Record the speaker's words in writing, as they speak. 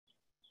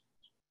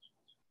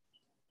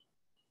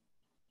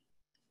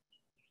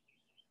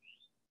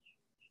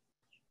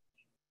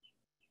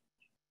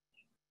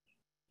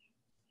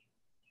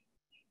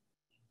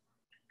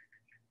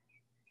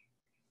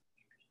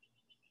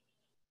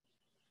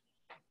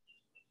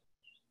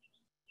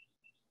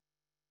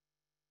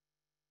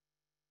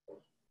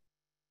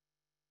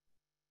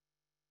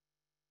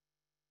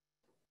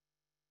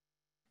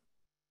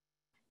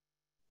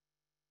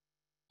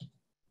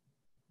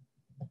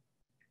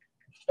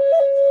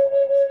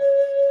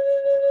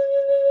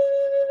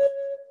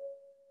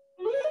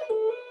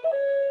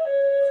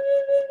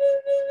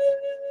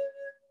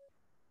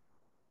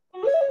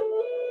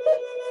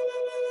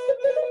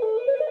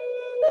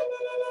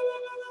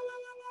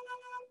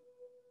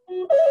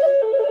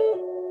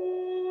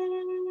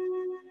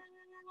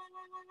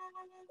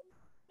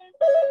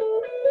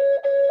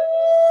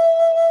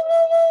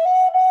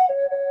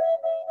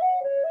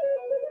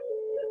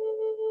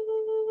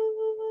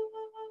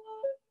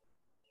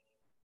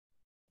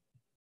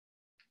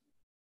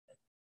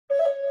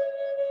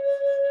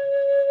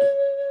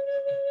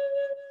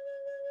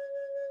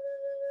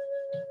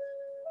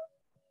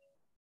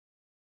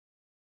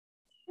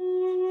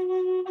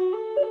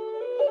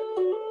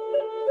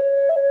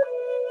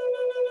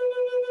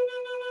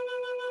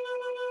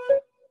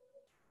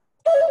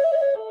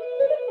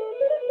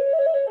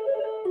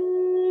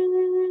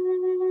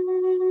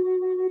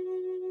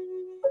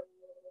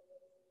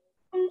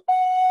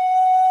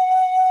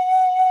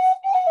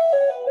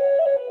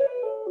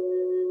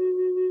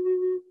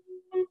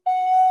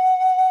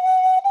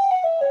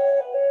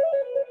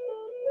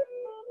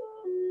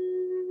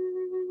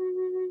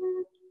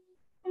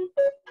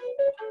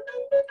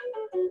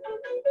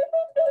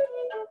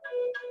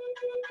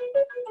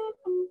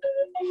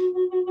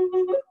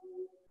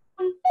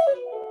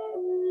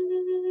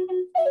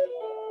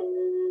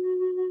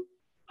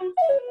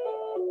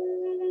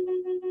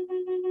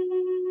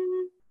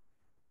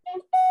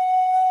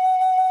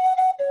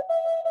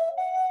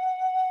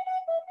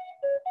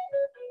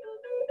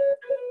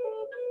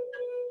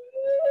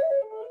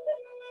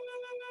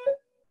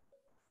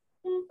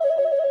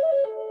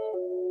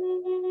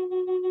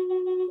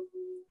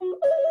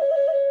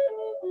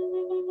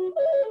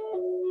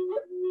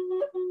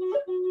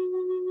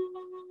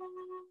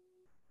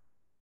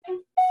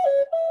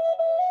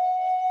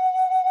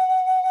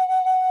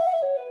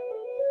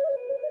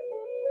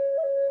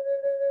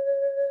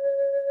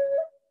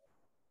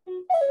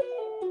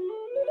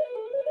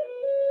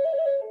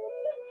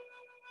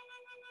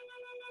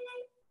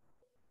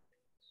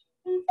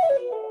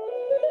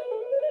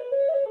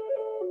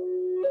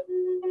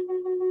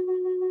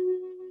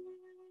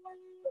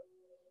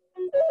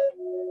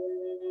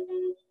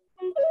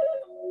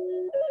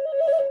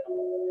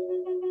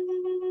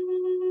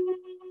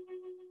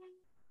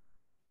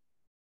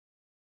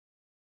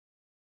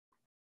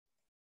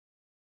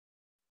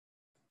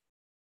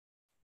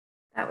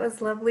That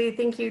was lovely.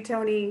 Thank you,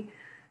 Tony.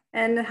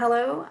 And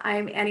hello,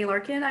 I'm Annie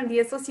Larkin. I'm the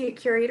Associate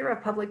Curator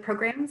of Public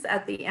Programs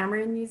at the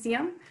Amerind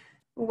Museum.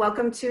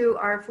 Welcome to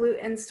our flute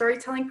and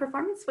storytelling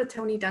performance with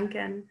Tony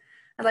Duncan.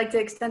 I'd like to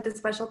extend a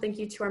special thank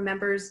you to our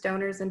members,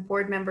 donors, and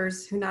board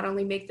members who not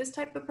only make this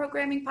type of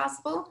programming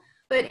possible,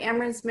 but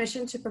Amerind's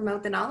mission to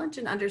promote the knowledge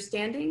and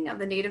understanding of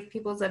the Native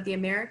peoples of the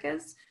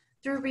Americas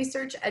through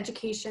research,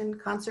 education,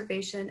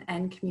 conservation,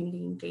 and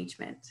community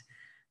engagement.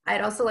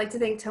 I'd also like to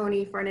thank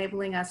Tony for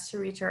enabling us to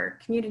reach our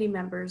community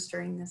members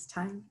during this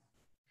time.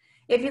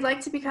 If you'd like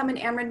to become an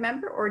Amerind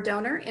member or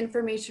donor,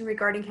 information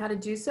regarding how to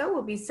do so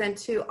will be sent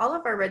to all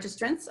of our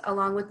registrants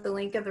along with the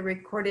link of the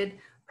recorded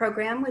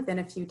program within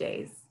a few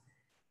days.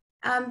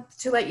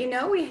 To let you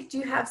know, we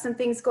do have some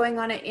things going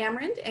on at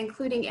Amerind,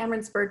 including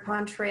Amerind's Bird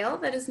Pond Trail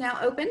that is now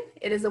open.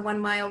 It is a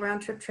 1-mile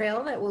round trip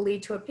trail that will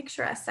lead to a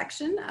picturesque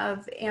section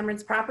of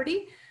Amerind's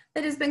property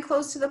that has been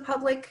closed to the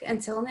public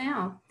until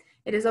now.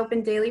 It is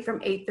open daily from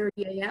 8:30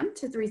 a.m.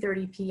 to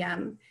 3:30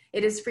 p.m.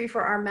 It is free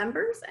for our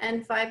members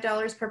and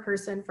 $5 per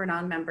person for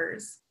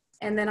non-members.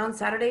 And then on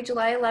Saturday,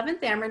 July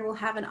 11th, Amerind will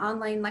have an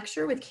online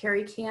lecture with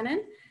Carrie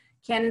Cannon.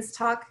 Cannon's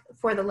talk,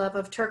 For the Love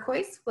of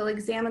Turquoise, will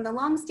examine the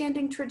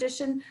long-standing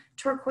tradition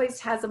turquoise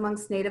has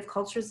amongst Native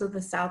cultures of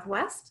the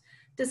Southwest,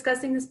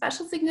 discussing the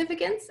special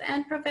significance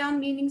and profound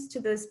meanings to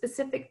the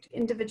specific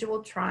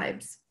individual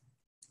tribes.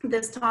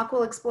 This talk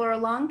will explore a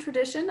long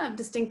tradition of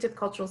distinctive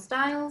cultural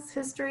styles,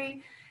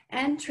 history,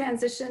 and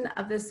transition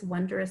of this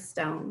wondrous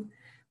stone.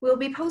 We'll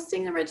be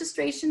posting the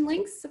registration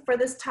links for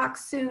this talk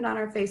soon on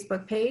our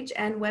Facebook page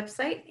and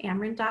website,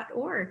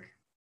 amerind.org.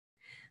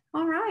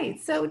 All right,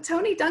 so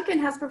Tony Duncan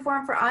has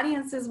performed for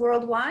audiences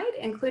worldwide,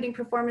 including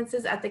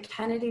performances at the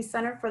Kennedy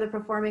Center for the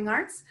Performing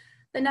Arts,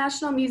 the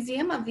National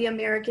Museum of the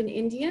American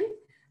Indian,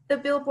 the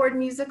Billboard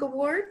Music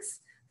Awards,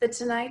 The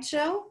Tonight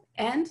Show,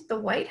 and the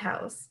White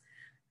House.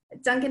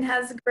 Duncan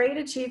has great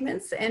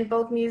achievements in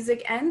both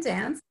music and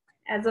dance.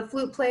 As a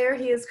flute player,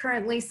 he is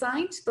currently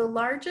signed to the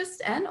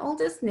largest and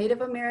oldest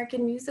Native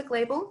American music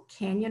label,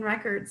 Canyon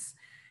Records.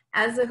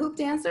 As a hoop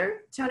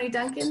dancer, Tony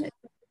Duncan is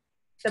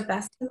the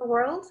best in the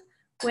world,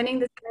 winning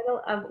the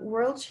title of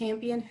World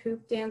Champion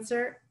Hoop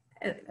Dancer,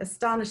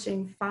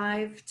 astonishing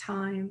 5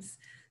 times.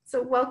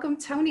 So welcome,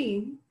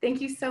 Tony. Thank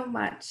you so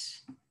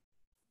much.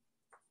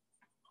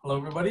 Hello,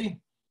 everybody.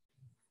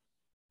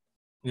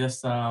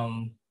 Yes,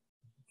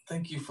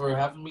 thank you for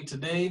having me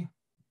today.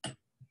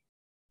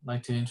 I'd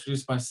like to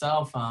introduce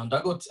myself.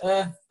 Dagot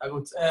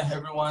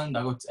everyone.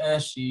 Dagot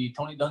she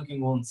Tony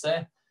Duncan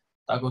gonse.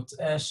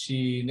 Dagot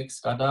she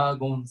Nixkada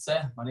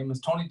gonse. My name is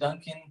Tony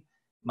Duncan.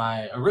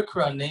 My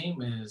Arikara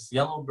name is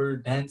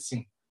Yellowbird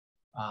Dancing.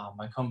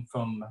 I come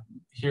from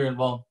here, and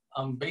well,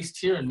 I'm based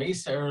here in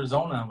Mesa,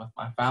 Arizona, with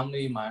my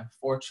family, my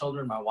 4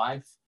 children, my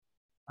wife.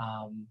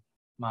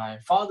 My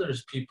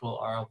father's people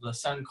are of the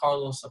San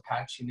Carlos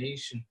Apache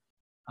Nation,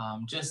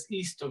 just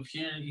east of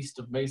here, east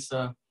of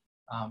Mesa,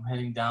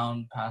 heading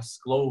down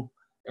past Globe,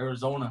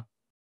 Arizona.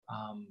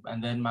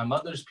 And then my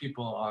mother's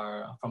people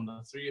are from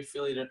the 3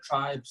 affiliated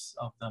tribes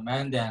of the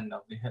Mandan,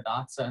 of the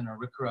Hidatsa and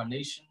Arikara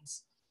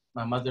nations.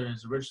 My mother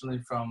is originally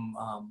from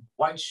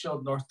White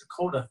Shield, North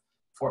Dakota,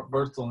 Fort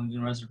Berthold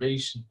Indian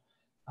Reservation,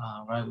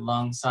 right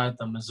alongside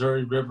the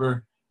Missouri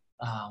River.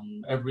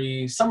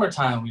 Every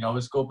summertime, we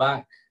always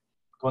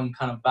going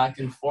kind of back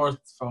and forth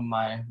from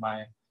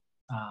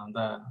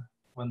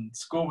when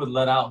school would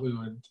let out, we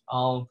would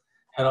all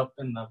head up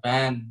in the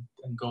van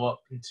and go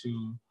up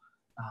into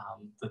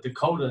the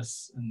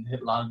Dakotas and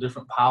hit a lot of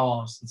different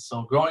powwows. And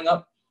so growing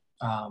up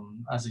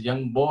as a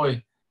young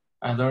boy,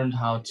 I learned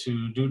how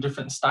to do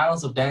different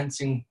styles of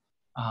dancing,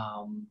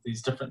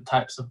 these different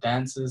types of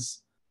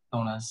dances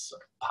known as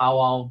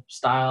powwow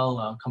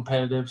style,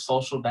 competitive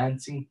social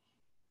dancing.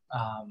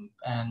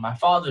 And my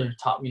father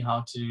taught me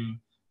how to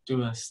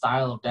do a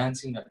style of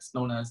dancing that's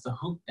known as the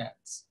hoop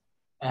dance.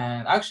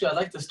 And actually, I'd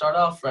like to start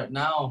off right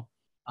now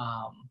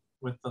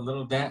with the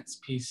little dance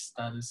piece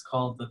that is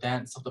called the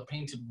Dance of the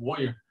Painted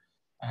Warrior.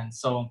 And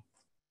so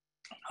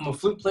I'm a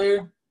flute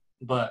player,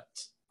 but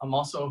I'm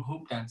also a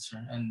hoop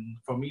dancer. And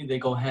for me, they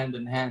go hand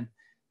in hand.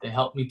 They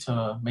help me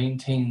to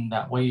maintain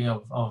that way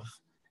of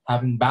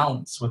having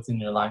balance within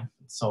your life.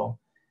 So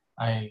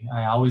I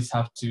always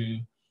have to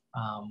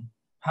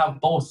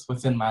have both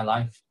within my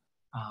life.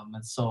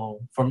 And so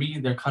for me,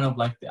 they're kind of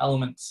like the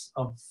elements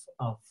of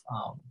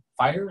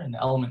fire and the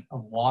element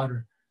of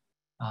water.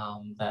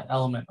 That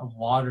element of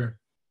water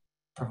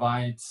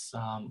provides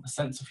a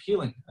sense of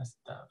healing.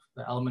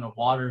 The element of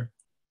water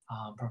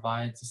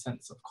provides a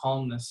sense of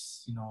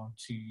calmness,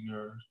 to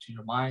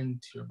your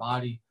mind, to your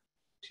body,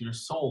 to your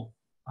soul,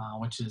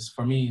 which is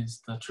for me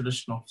is the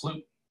traditional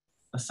flute.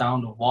 The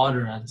sound of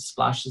water as it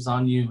splashes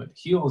on you, it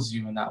heals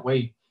you in that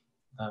way.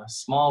 The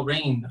small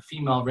rain, the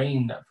female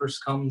rain that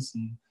first comes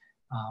and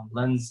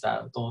lends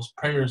those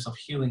prayers of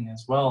healing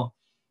as well.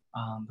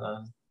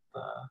 The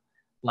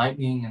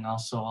lightning and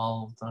also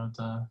all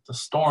the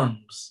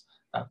storms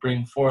that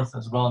bring forth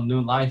as well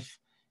new life.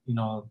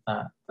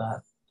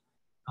 That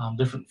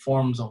different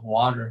forms of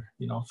water.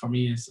 For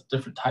me, is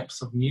different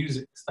types of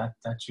music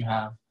that you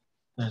have.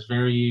 There's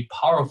very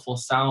powerful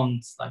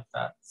sounds like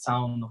that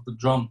sound of the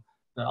drum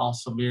that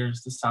also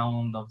mirrors the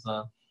sound of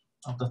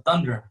the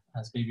thunder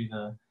as maybe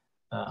the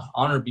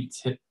honor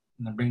beats hit,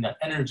 and then bring that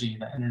energy,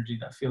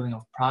 that feeling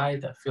of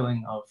pride, that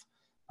feeling of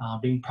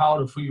being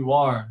proud of who you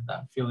are,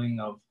 that feeling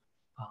of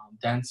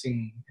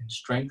dancing in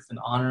strength and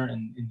honor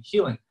and in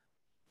healing.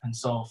 And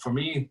so for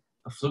me,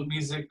 the flute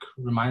music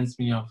reminds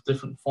me of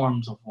different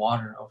forms of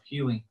water, of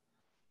healing.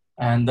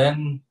 And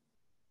then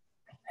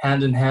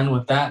hand in hand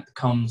with that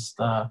comes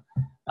the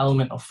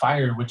element of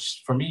fire,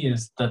 which for me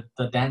is the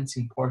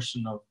dancing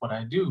portion of what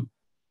I do.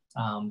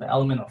 The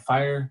element of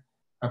fire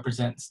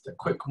represents the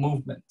quick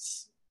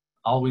movements,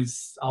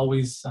 always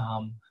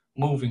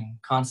moving,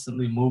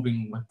 constantly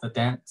moving with the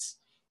dance.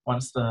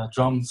 Once the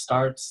drum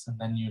starts, and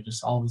then you're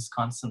just always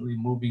constantly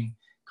moving,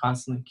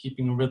 constantly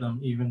keeping a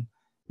rhythm, even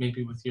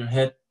maybe with your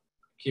head,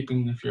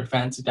 if you're a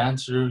fancy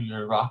dancer,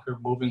 your rocker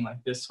moving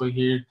like this way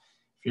here.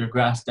 If you're a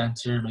grass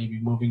dancer, maybe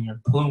moving your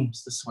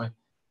plumes this way.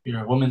 If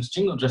you're a woman's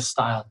jingle dress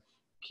style,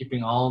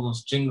 keeping all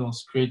those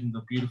jingles, creating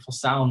the beautiful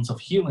sounds of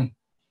healing.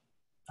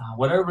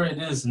 Whatever it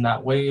is in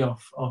that way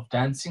of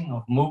dancing,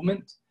 of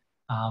movement,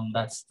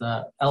 that's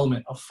the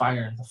element of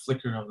fire, the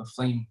flicker of the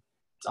flame.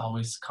 It's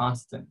always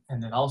constant,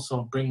 and it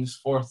also brings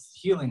forth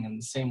healing in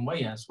the same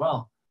way as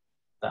well.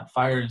 That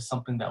fire is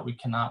something that we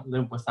cannot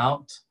live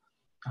without.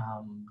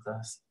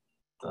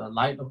 The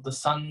light of the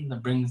sun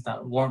that brings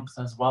that warmth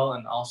as well,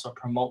 and also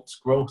promotes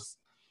growth.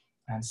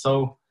 And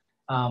so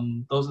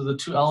those are the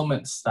two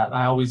elements that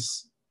I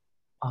always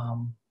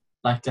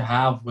like to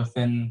have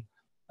within,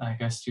 I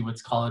guess you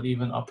would call it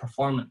even a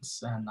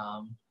performance. And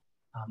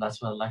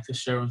that's what I'd like to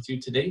share with you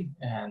today.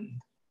 And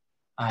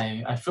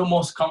I feel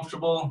most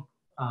comfortable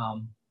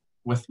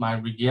with my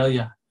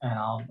regalia, and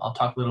I'll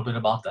talk a little bit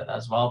about that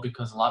as well,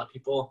 because a lot of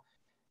people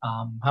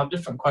have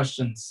different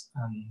questions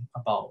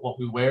about what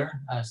we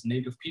wear as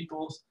Native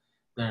peoples.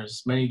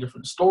 There's many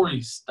different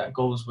stories that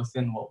goes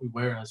within what we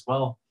wear as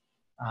well.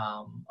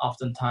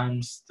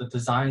 Oftentimes the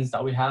designs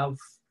that we have,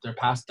 they're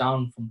passed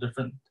down from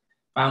different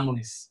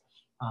families.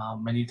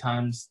 Many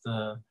times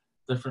the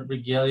different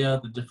regalia,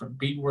 the different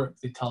beadwork,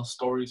 they tell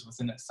stories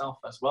within itself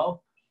as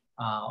well.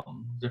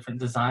 Different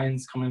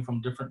designs coming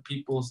from different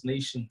peoples,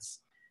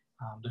 nations,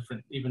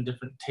 different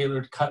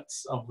tailored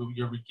cuts of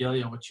your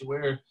regalia, what you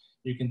wear.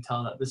 You can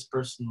tell that this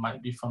person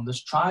might be from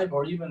this tribe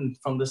or even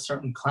from this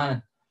certain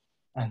clan.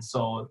 And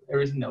so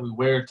everything that we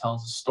wear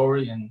tells a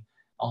story and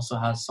also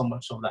has so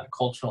much of that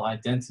cultural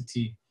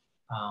identity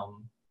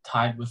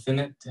tied within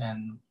it.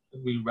 And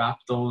we wrap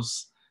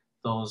those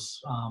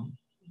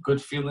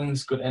good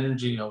feelings, good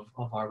energy of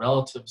our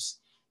relatives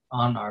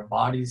on our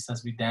bodies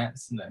as we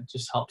dance, and that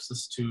just helps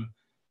us to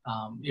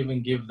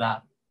even give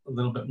that a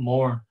little bit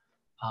more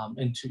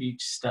into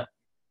each step.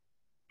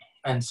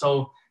 And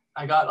so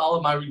I got all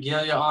of my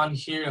regalia on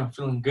here. I'm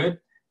feeling good,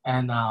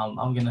 and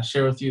I'm gonna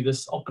share with you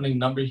this opening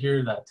number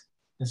here that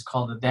is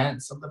called The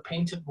Dance of the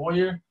Painted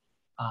Warrior.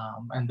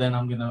 And then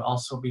I'm gonna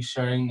also be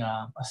sharing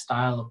a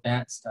style of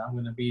dance that I'm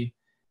gonna be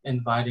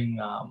inviting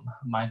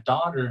my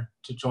daughter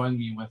to join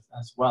me with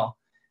as well.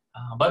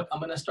 But I'm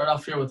gonna start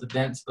off here with The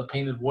Dance of the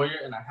Painted Warrior,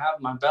 and I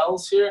have my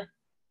bells here.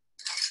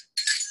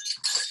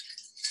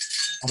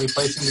 I'll be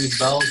placing these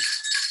bells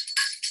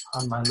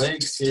on my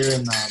legs here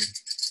and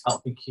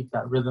help me keep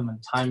that rhythm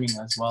and timing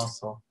as well.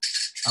 So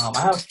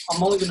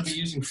I'm only gonna be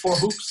using 4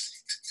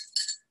 hoops.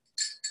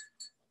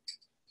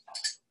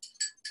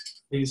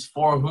 These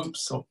 4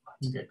 hoops, so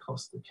let me get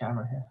close to the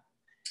camera here.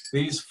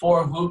 These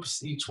 4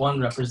 hoops, each one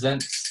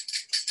represents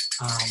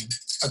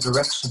a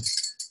direction.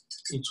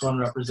 Each one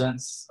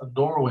represents a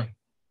doorway.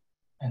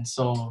 And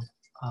so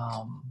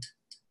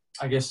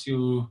I guess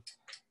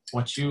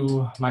what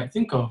you might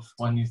think of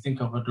when you think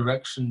of a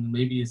direction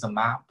maybe is a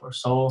map or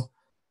so.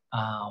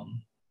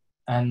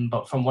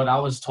 But from what I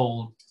was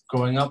told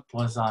growing up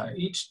was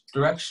each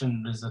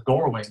direction is a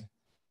doorway.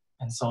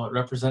 And so it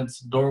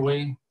represents a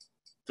doorway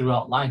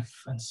throughout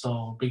life. And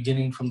so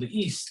beginning from the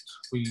east,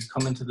 we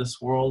come into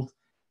this world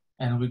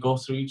and we go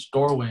through each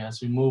doorway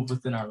as we move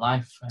within our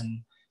life.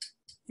 And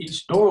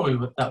each doorway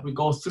that we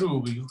go through,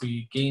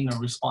 we gain a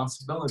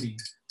responsibility,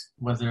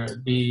 whether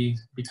it be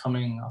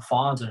becoming a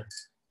father,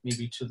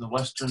 maybe to the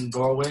western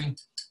doorway,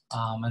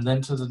 and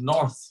then to the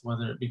north,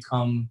 whether it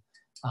become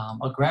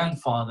a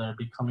grandfather,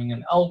 becoming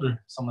an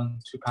elder, someone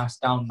to pass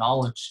down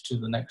knowledge to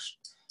the next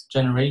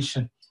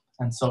generation.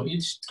 And so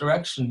each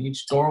direction,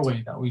 each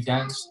doorway that we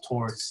dance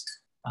towards,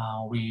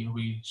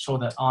 we show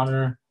that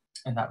honor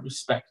and that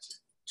respect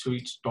to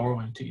each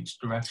doorway, to each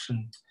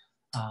direction.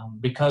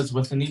 Because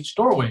within each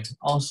doorway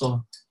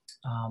also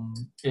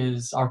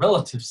is our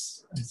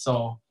relatives. And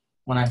so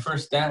when I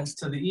first dance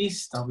to the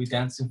east, I'll be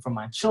dancing for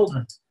my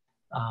children.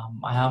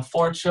 I have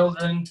 4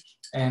 children,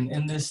 and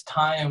in this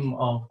time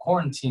of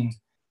quarantine,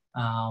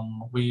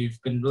 we've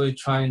been really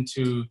trying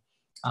to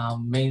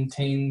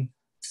maintain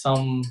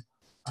some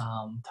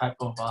type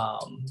of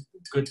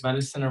good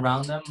medicine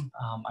around them.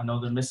 I know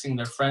they're missing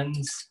their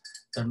friends,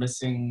 they're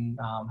missing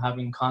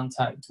having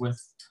contact with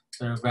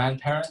their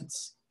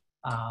grandparents,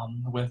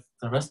 with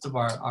the rest of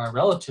our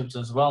relatives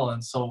as well.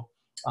 And so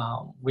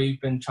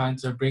we've been trying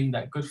to bring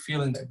that good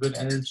feeling, that good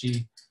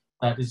energy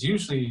that is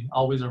usually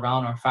always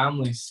around our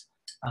families.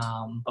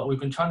 But we've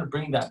been trying to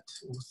bring that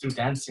through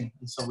dancing.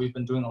 And so we've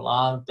been doing a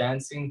lot of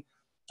dancing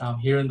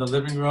here in the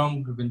living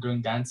room. We've been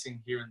doing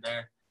dancing here and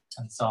there.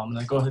 And so I'm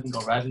gonna go ahead and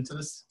go right into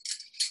this.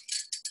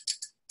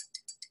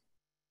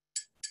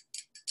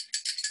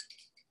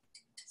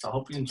 So I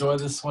hope you enjoy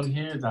this one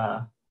here.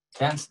 The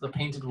Dance of the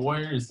Painted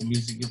Warrior is the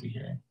music you'll be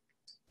hearing.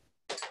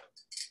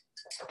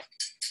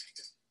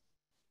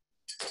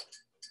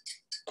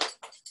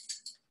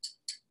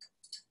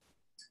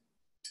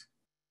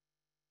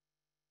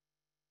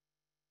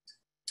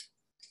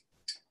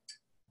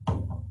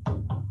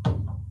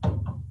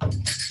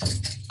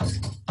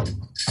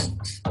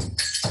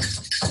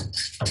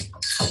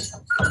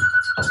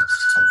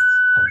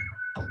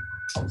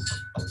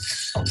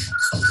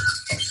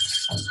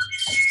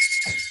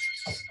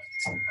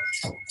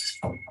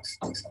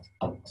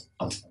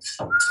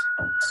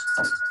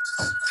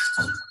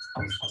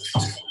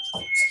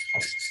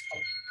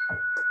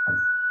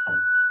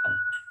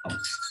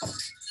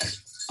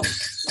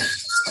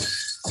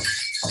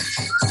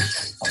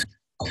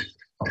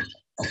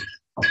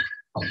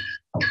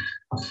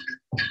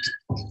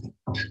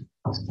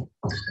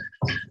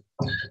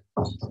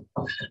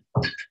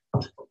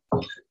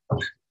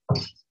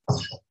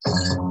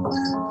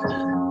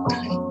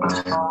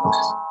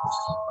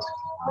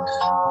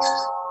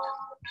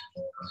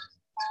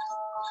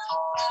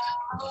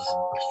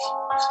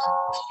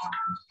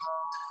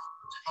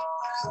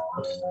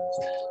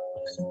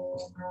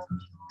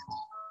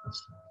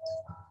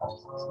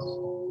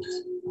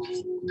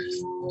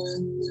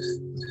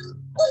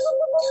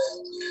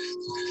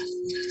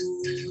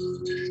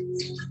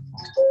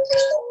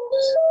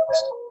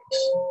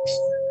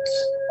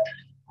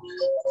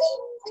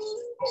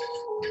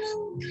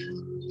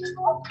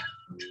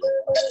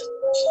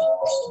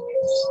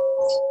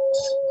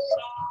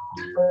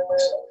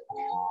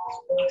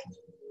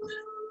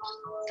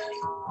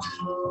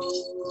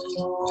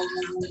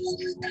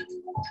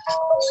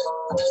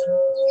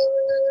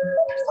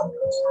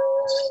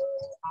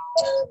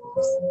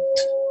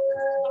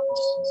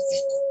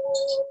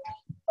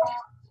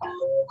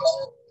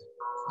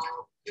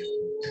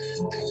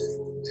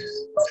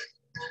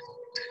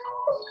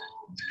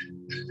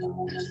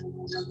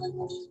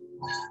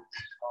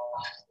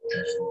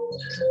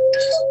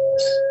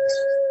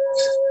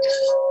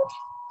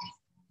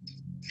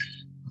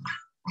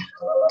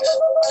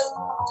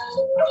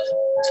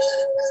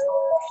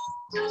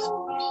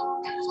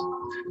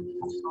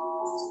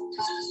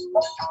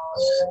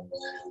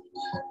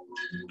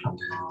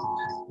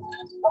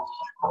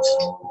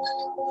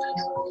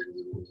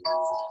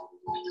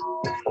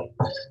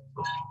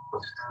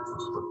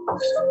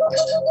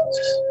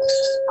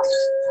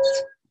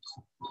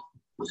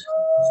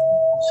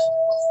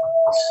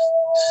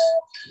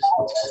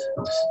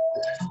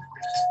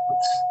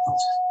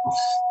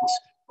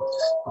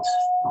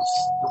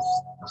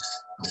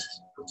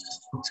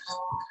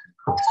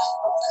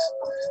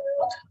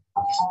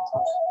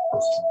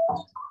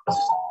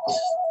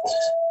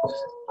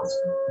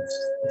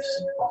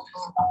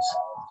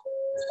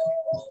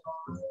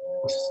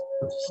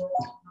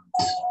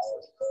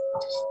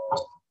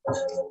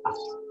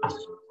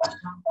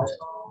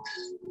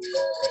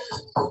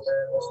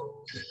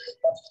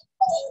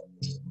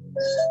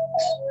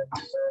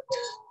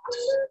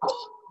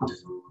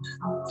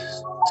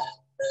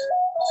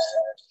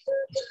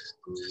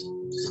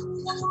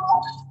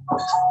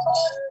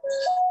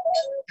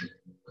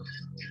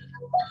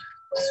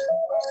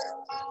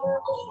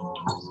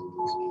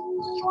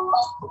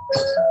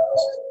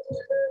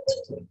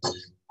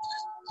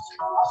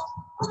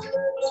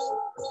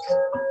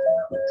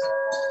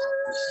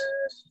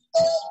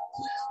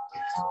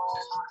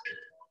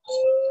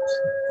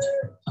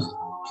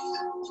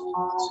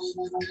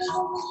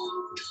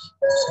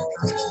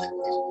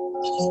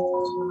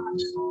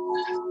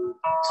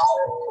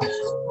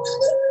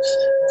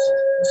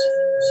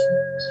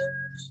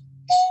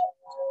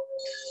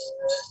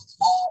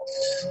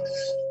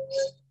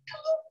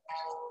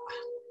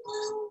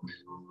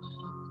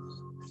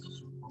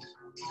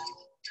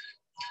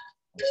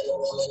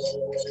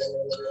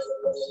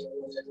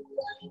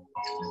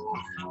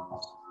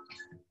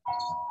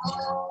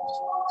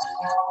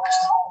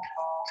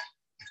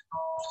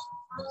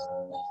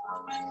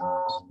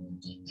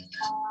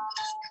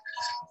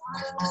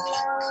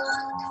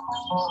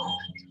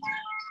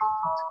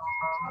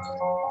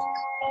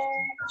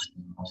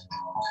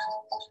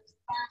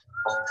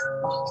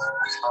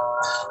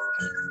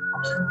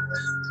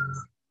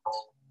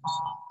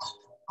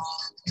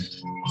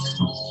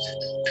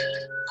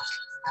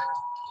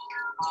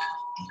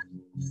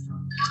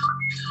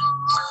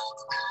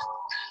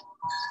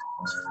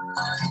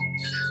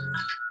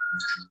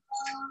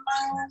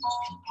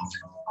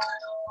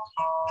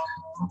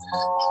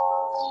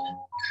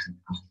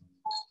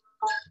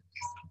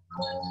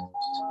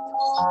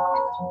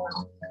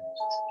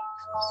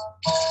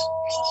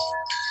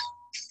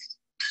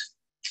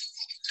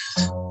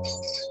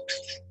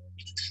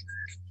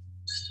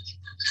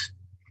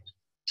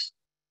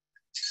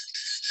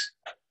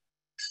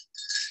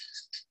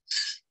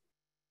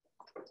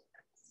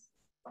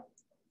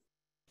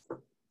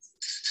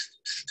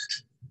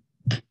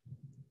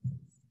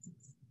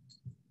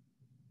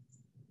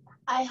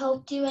 I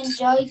hope you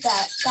enjoyed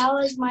that. That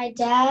was my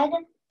dad,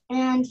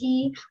 and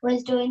he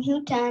was doing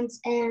hoot dance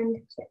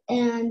and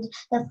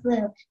the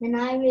flute, and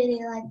I really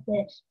liked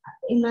it.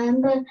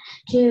 Remember,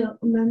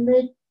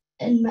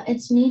 and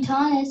it's me,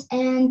 Thomas,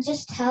 and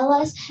just tell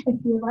us if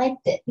you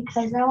liked it,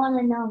 because I want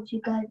to know if you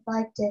guys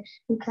liked it,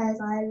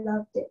 because I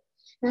loved it.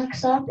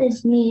 Next up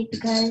is me,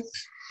 because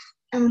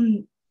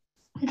it's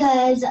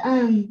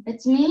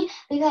me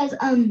because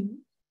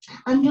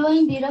I'm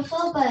doing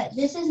beautiful, but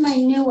this is my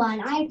new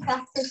one. I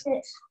practiced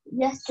it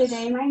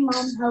yesterday. My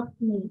mom helped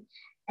me,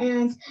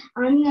 and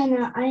I'm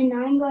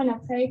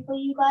gonna pray for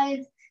you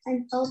guys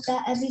and hope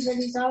that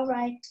everybody's all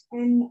right,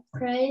 and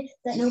pray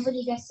that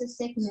nobody gets the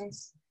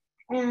sickness.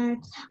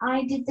 And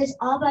I did this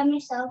all by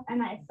myself,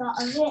 and I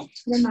thought of it.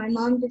 And then my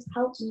mom just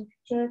helped me.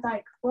 She was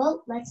like,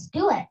 "Well, let's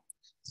do it."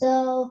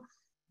 So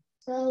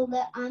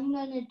that I'm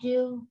gonna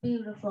do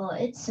beautiful.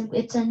 It's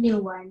a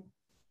new one.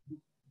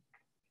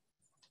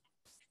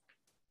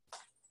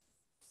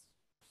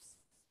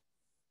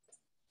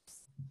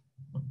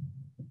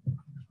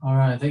 All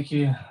right, thank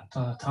you,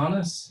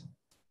 Thomas.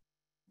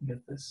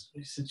 Get this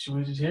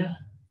situated here.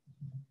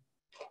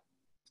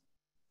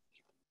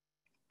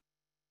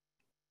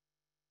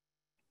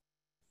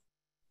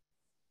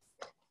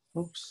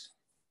 Oops.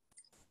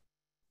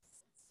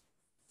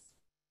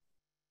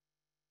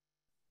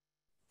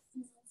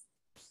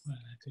 What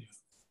did I do?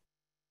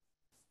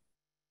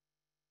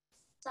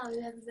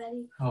 Sorry,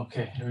 everybody.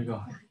 Okay, here we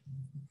go.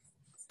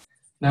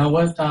 Now,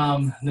 what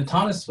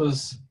Natanis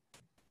was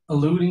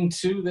alluding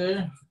to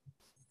there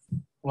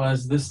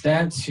was this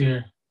dance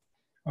here,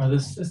 or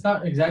this, it's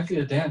not exactly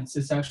a dance,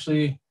 it's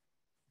actually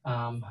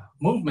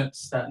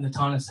movements that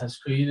Natanis has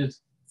created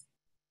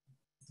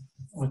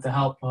with the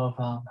help of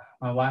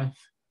my wife,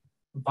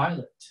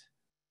 Violet.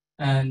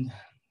 And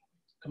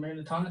come here,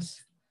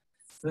 Natanis.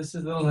 This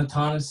is little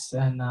Natanis,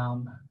 and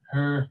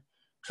her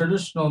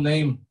traditional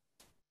name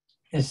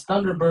is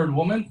Thunderbird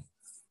Woman.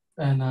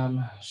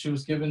 And she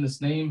was given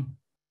this name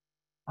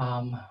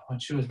when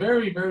she was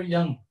very, very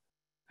young.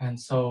 And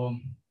so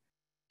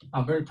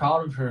I'm very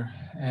proud of her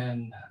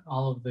and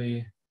all of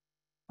the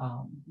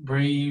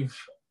brave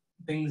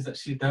things that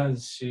she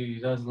does.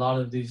 She does a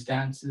lot of these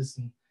dances,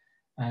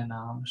 and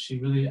she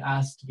really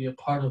asked to be a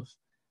part of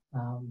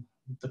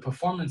the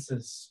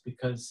performances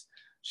because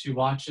she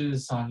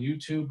watches on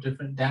YouTube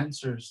different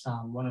dancers.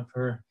 One of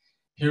her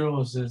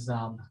heroes is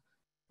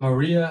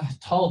Maria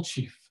Tall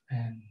Chief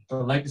and the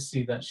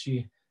legacy that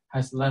she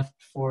has left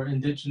for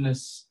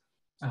indigenous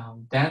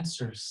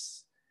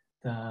dancers.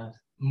 The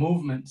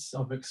movements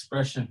of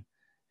expression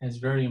is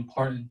very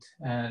important,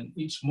 and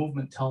each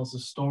movement tells a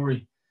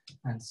story.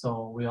 And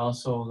so we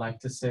also like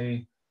to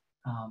say,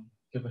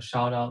 give a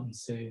shout out and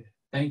say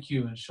thank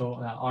you and show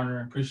that honor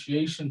and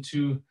appreciation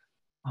to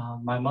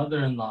my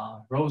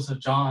mother-in-law, Rosa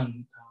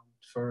John,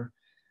 for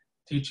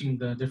teaching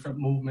the different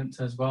movements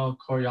as well,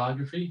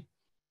 choreography,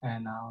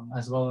 and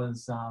as well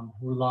as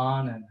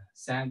Rulan and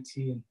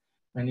Santi and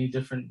many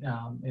different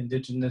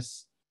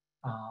indigenous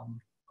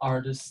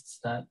artists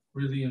that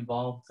really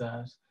involved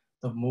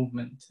the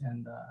movement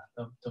and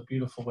the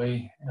beautiful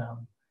way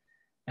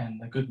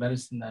and the good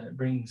medicine that it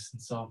brings.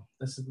 And so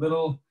this is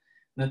little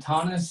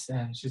Natanis,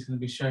 and she's going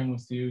to be sharing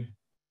with you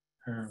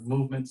her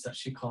movements that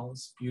she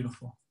calls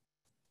beautiful.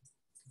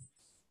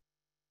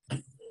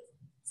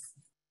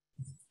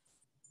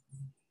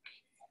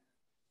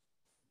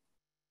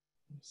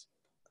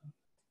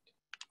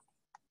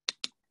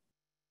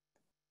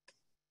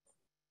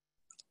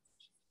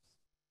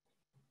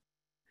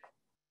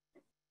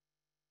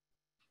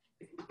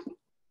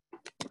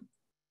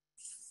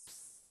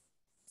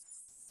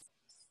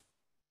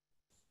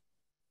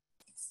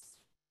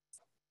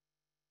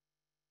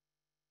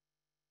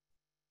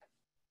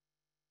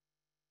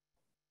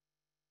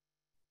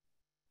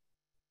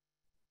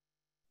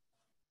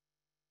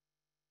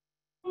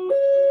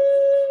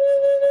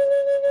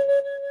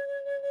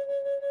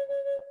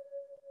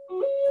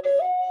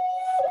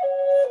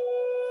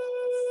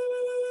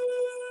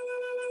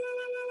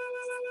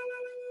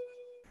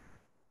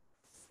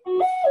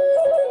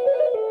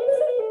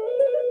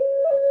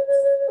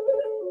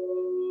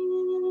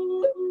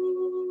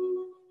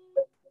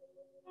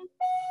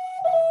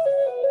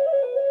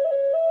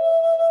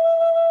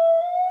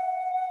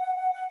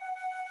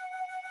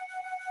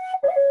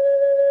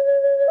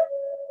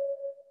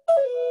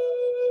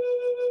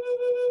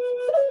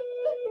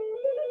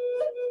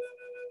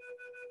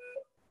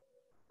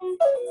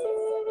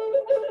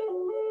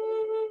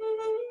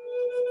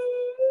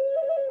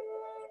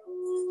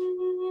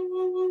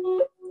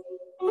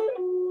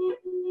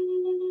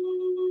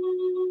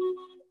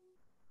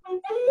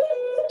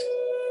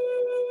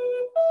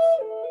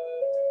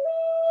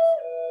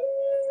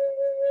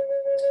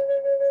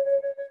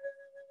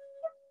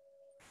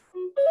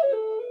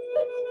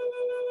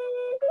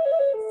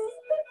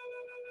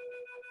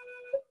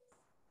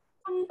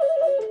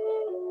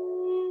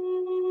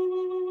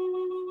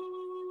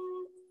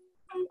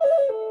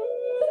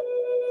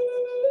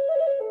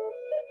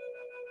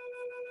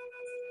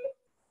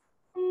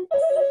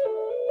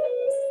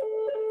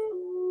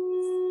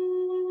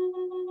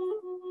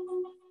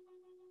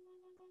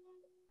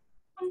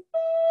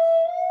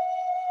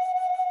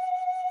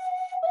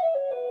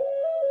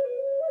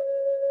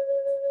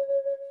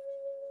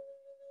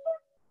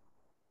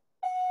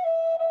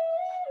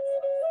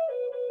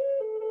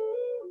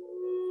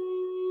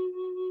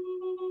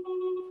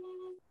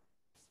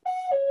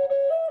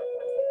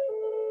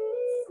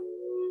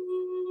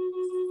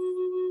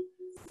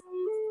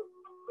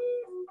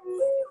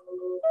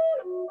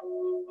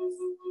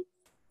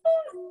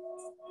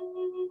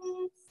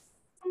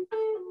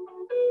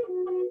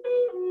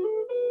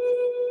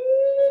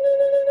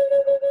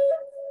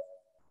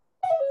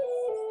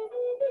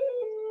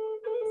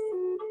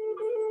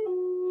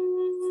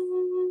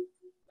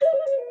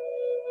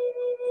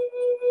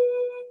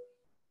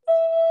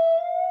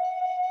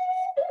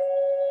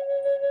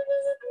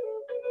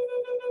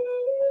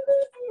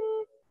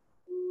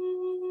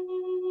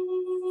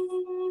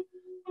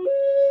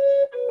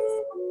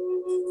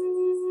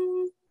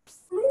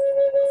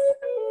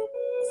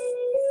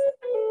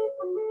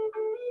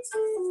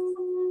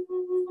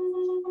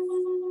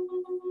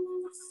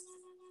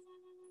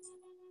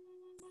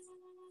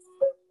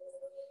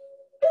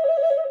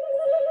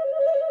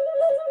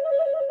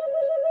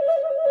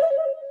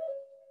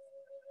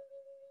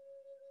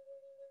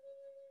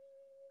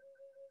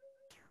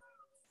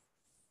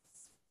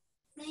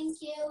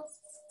 Thank you.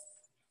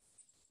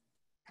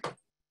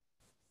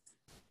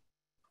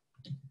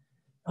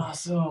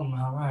 Awesome.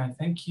 All right.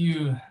 Thank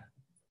you,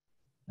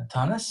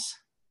 Natanis.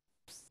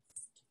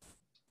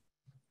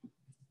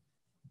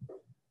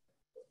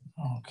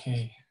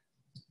 Okay.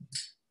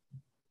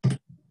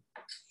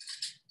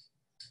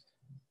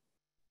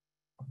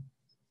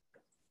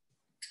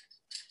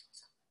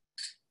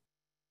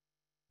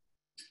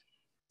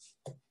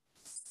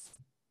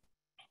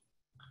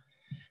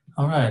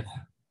 All right.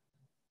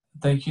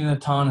 Thank you,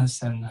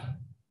 Natanis. And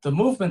the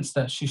movements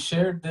that she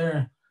shared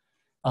there,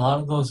 a lot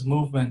of those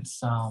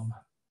movements,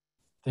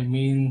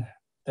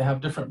 they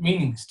have different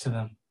meanings to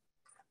them.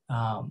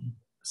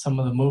 Some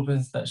of the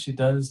movements that she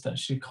does that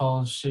she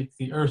calls Shake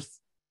the Earth,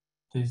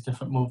 these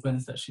different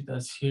movements that she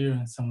does here,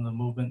 and some of the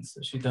movements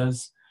that she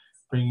does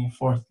bringing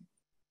forth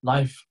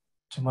life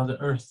to Mother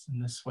Earth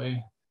in this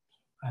way.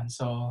 And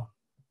so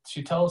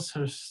she tells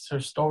her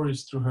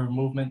stories through her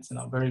movements, and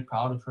I'm very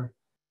proud of her.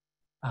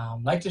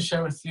 I'd like to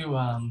share with you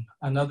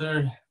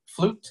another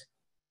flute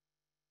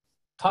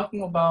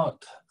talking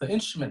about the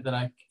instrument that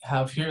I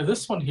have here.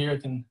 This one here, I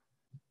can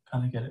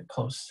kind of get it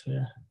close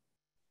here.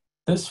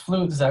 This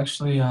flute is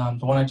actually the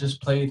one I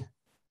just played.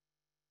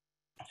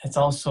 It's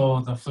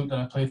also the flute that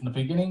I played in the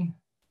beginning.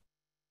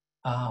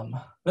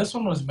 This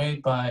one was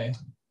made by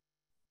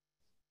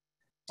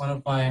one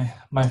of my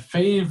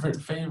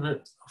favorite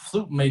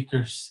flute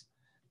makers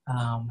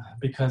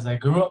because I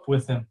grew up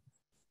with him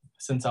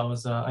since I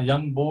was a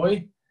young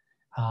boy.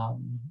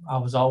 I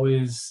was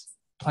always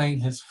playing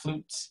his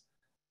flutes.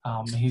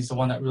 He's the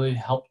one that really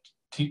helped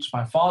teach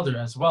my father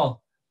as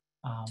well,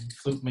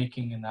 flute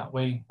making in that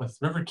way with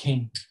River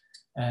King.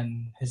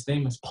 And his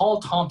name is Paul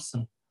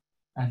Thompson.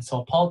 And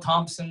so Paul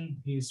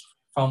Thompson, he's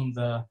from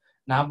the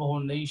Navajo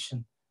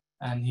Nation,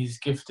 and he's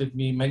gifted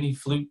me many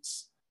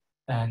flutes.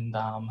 And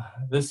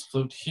this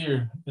flute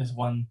here is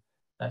one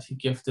that he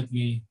gifted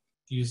me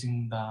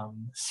using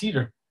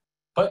cedar.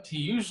 But he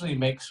usually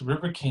makes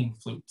River King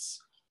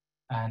flutes.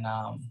 And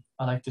I'd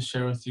like to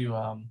share with you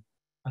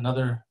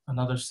another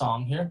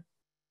song here.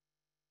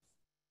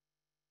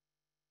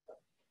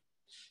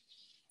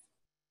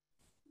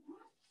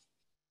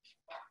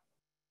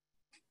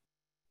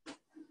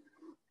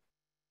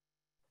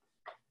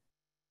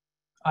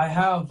 I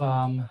have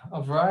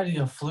a variety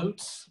of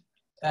flutes,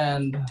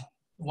 and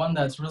one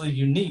that's really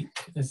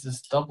unique is this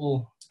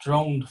double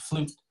droned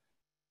flute.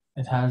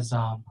 It has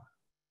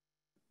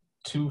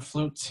 2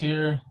 flutes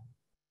here,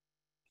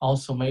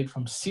 also made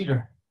from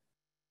cedar.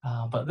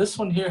 But this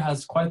one here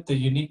has quite the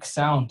unique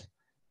sound.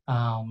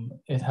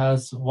 It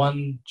has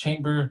one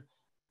chamber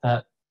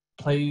that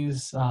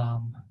plays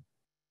like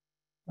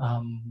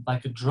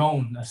a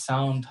drone, a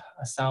sound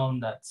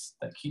that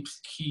keeps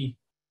key.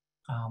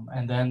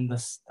 And then the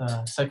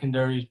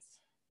secondary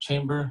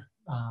chamber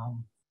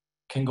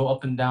can go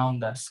up and down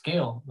that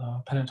scale,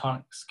 the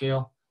pentatonic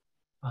scale.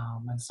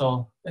 And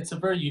so it's a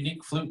very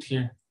unique flute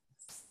here.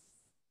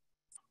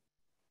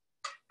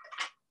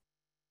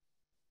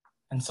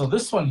 And so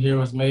this one here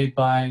was made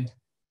by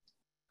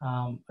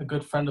a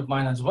good friend of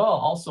mine as well,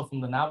 also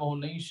from the Navajo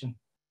Nation.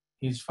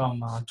 He's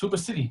from Tuba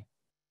City,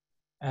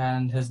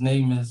 and his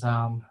name is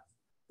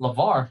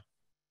LeVar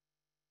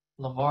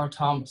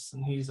Thomas,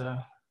 and he's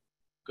a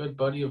good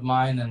buddy of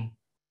mine, and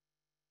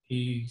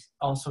he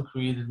also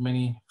created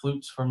many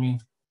flutes for me.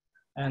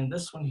 And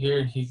this one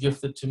here, he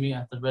gifted to me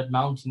at the Red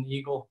Mountain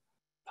Eagle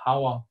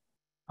Powwow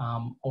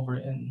over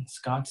in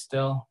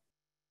Scottsdale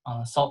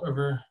on the Salt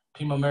River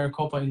Pima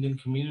Maricopa Indian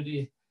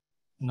Community.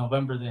 In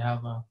November, they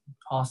have an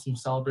awesome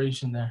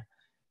celebration there.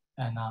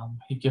 And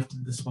he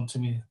gifted this one to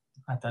me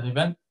at that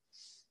event.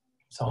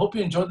 So I hope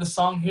you enjoyed the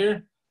song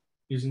here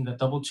using the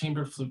double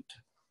chamber flute.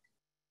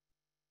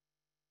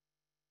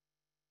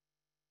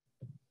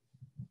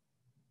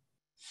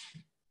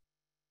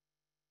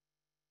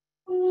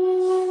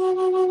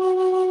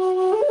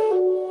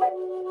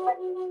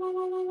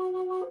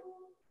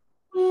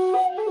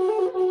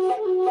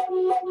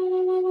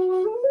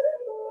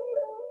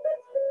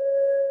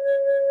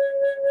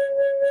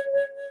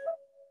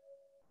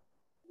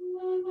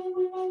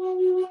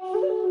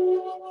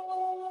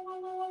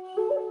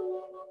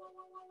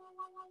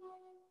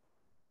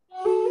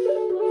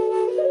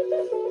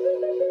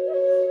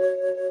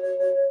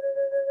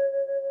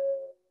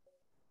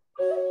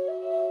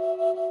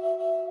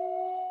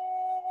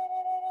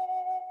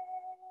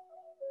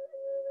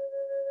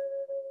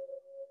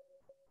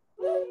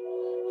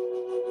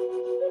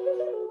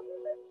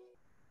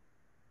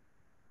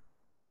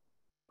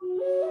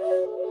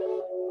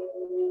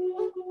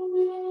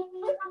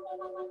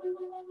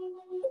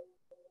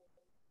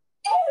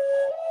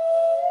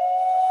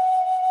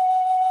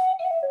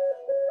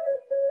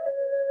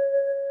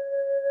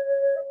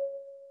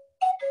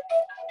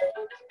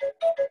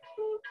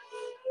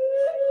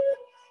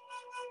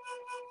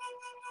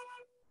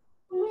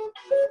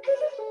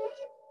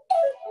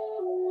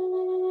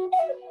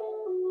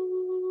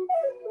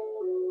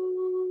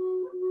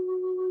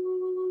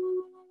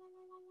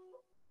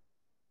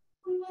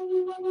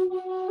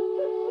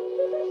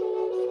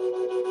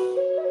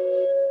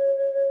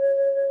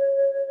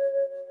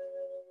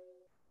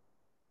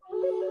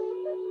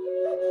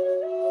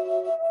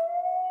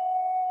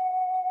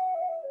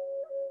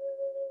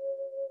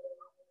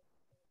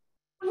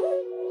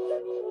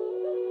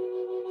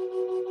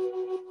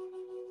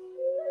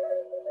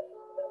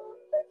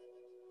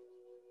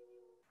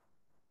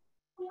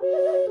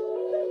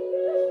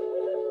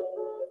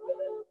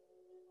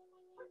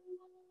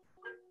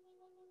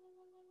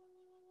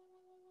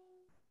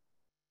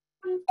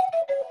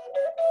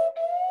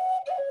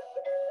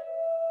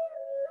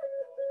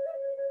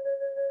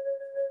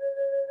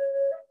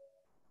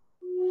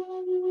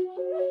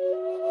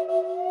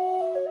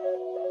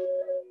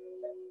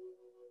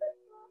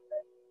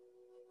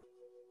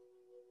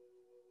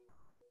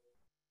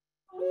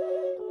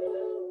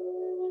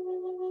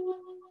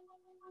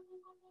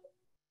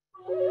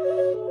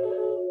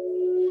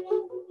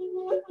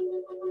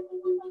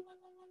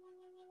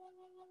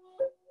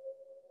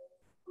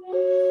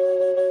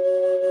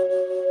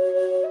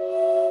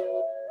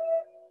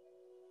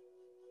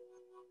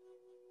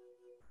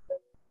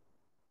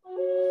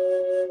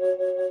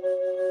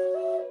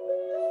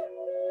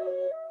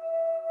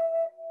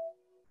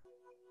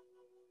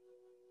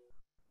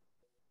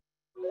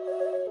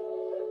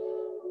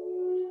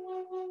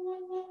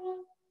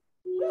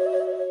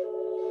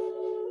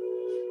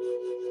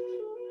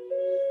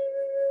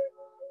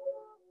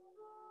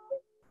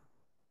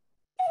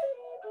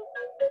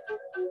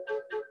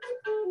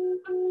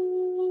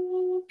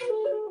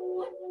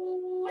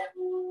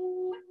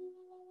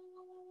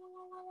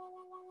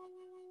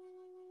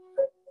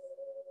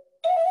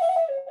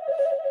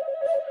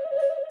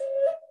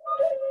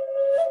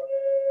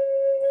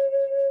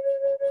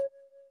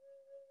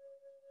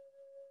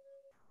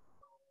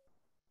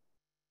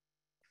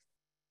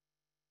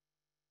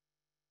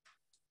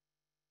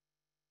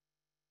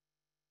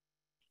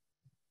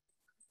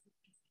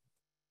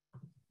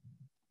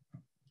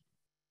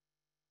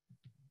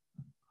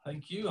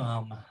 Thank you.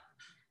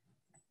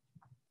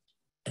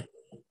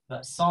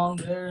 That song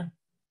there,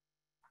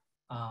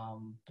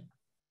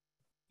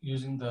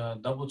 using the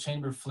double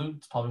chamber flute,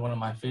 it's probably one of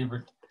my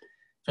favorite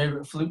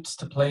flutes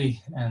to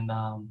play. And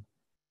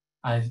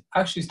I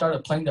actually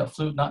started playing that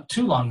flute not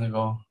too long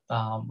ago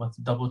with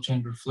the double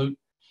chamber flute.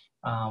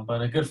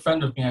 But a good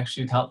friend of me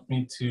actually helped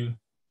me to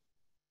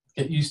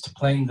get used to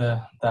playing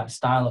that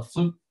style of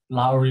flute,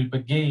 Lowry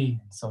Begay.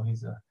 So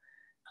he's a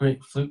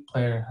great flute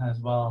player as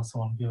well. So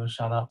I want to give a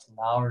shout out to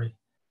Lowry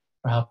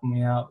for helping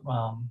me out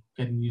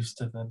getting used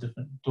to the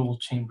different dual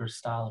chamber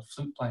style of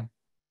flute playing.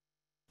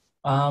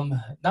 Now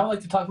I'd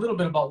like to talk a little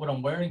bit about what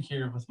I'm wearing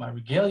here with my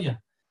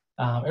regalia.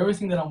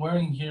 Everything that I'm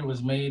wearing here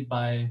was made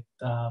by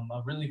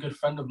a really good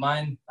friend of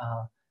mine,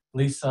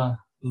 Lisa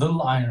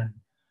Little Iron.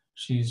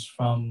 She's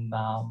from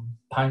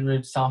Pine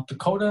Ridge, South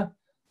Dakota,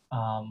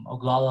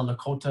 Oglala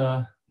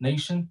Lakota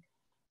Nation,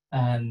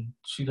 and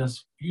she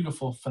does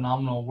beautiful,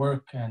 phenomenal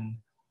work. And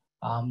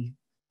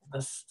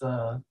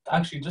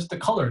actually just the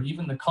color,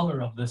 even the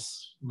color of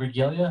this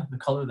regalia, the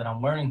color that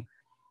I'm wearing,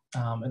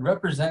 it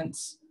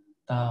represents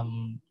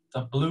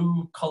the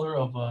blue color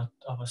of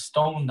a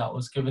stone that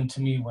was given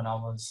to me when I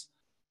was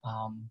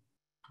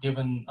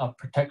given a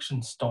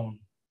protection stone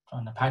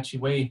on Apache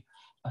way,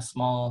 a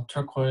small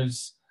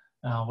turquoise,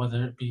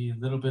 whether it be a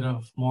little bit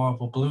of more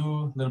of a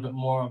blue, a little bit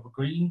more of a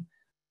green,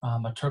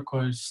 a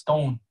turquoise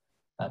stone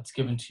that's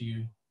given to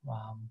you.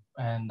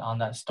 And on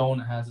that stone,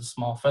 it has a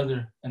small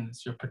feather, and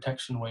it's your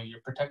protection way,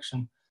 your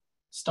protection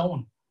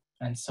stone.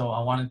 And so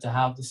I wanted to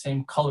have the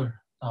same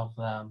color of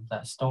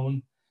that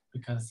stone,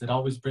 because it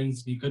always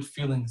brings me good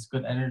feelings,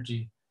 good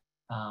energy,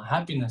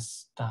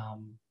 happiness.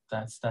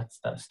 That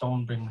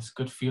stone brings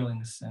good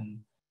feelings and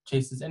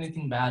chases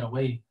anything bad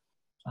away.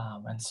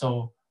 And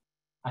so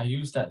I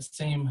use that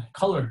same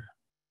color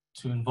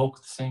to invoke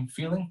the same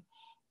feeling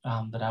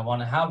that I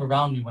want to have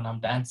around me when I'm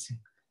dancing.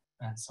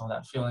 And so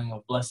that feeling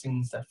of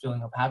blessings, that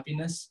feeling of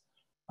happiness,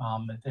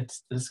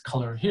 it's this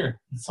color here.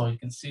 And so you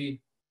can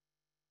see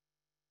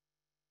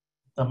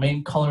the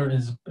main color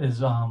is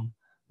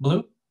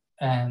blue,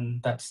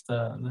 and that's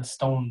the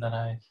stone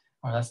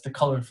that's the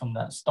color from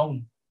that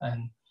stone.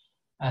 And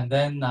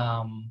then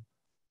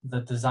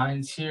the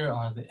designs here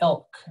are the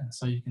elk. And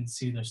so you can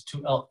see there's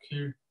 2 elk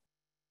here,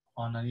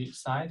 one on each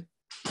side.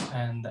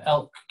 And the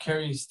elk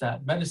carries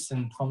that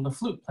medicine from the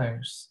flute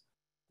players.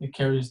 It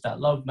carries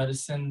that love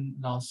medicine.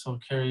 It also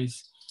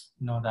carries,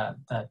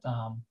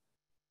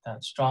 that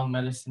strong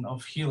medicine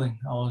of healing.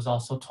 I was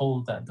also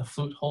told that the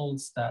flute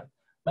holds that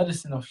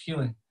medicine of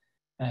healing,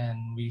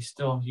 and we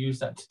still use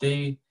that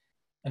today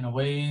in a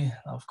way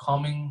of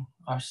calming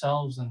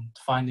ourselves and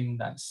finding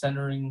that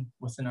centering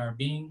within our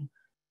being,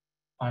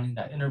 finding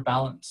that inner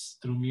balance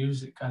through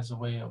music as a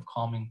way of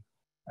calming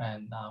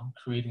and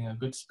creating a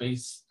good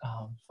space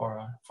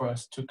for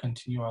us to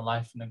continue our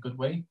life in a good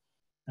way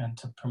and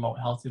to promote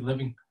healthy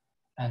living.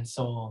 And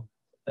so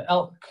the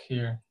elk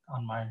here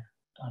on my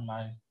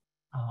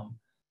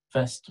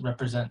vest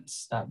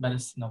represents that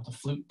medicine of the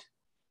flute.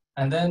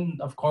 And then,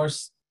 of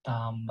course,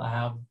 I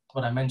have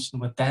what I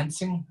mentioned with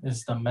dancing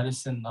is the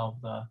medicine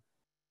of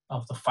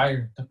the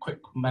fire, the quick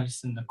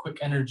medicine, the quick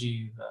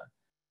energy,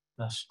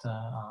 the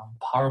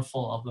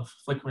powerful of the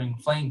flickering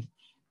flame.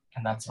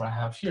 And that's what I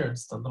have here.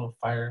 It's the little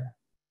fire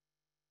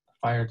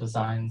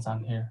designs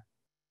on here.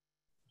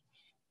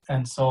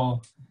 And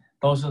so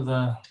those are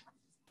the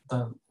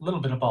little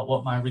bit about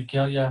what my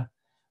regalia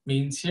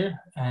means here.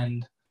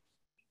 And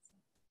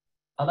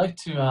I'd like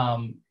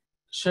to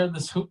share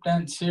this hoop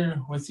dance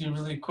here with you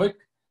really quick.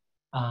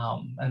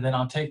 And then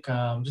I'll take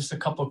just a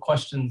couple of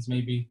questions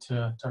maybe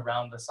to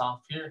round us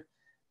off here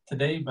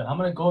today. But I'm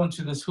gonna go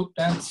into this hoop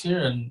dance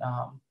here, and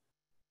I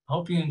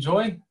hope you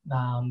enjoy.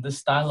 This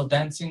style of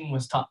dancing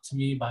was taught to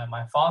me by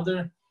my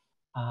father,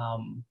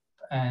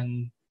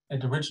 and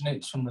it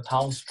originates from the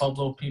Taos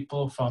Pueblo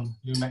people from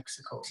New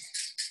Mexico,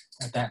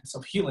 a dance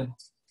of healing.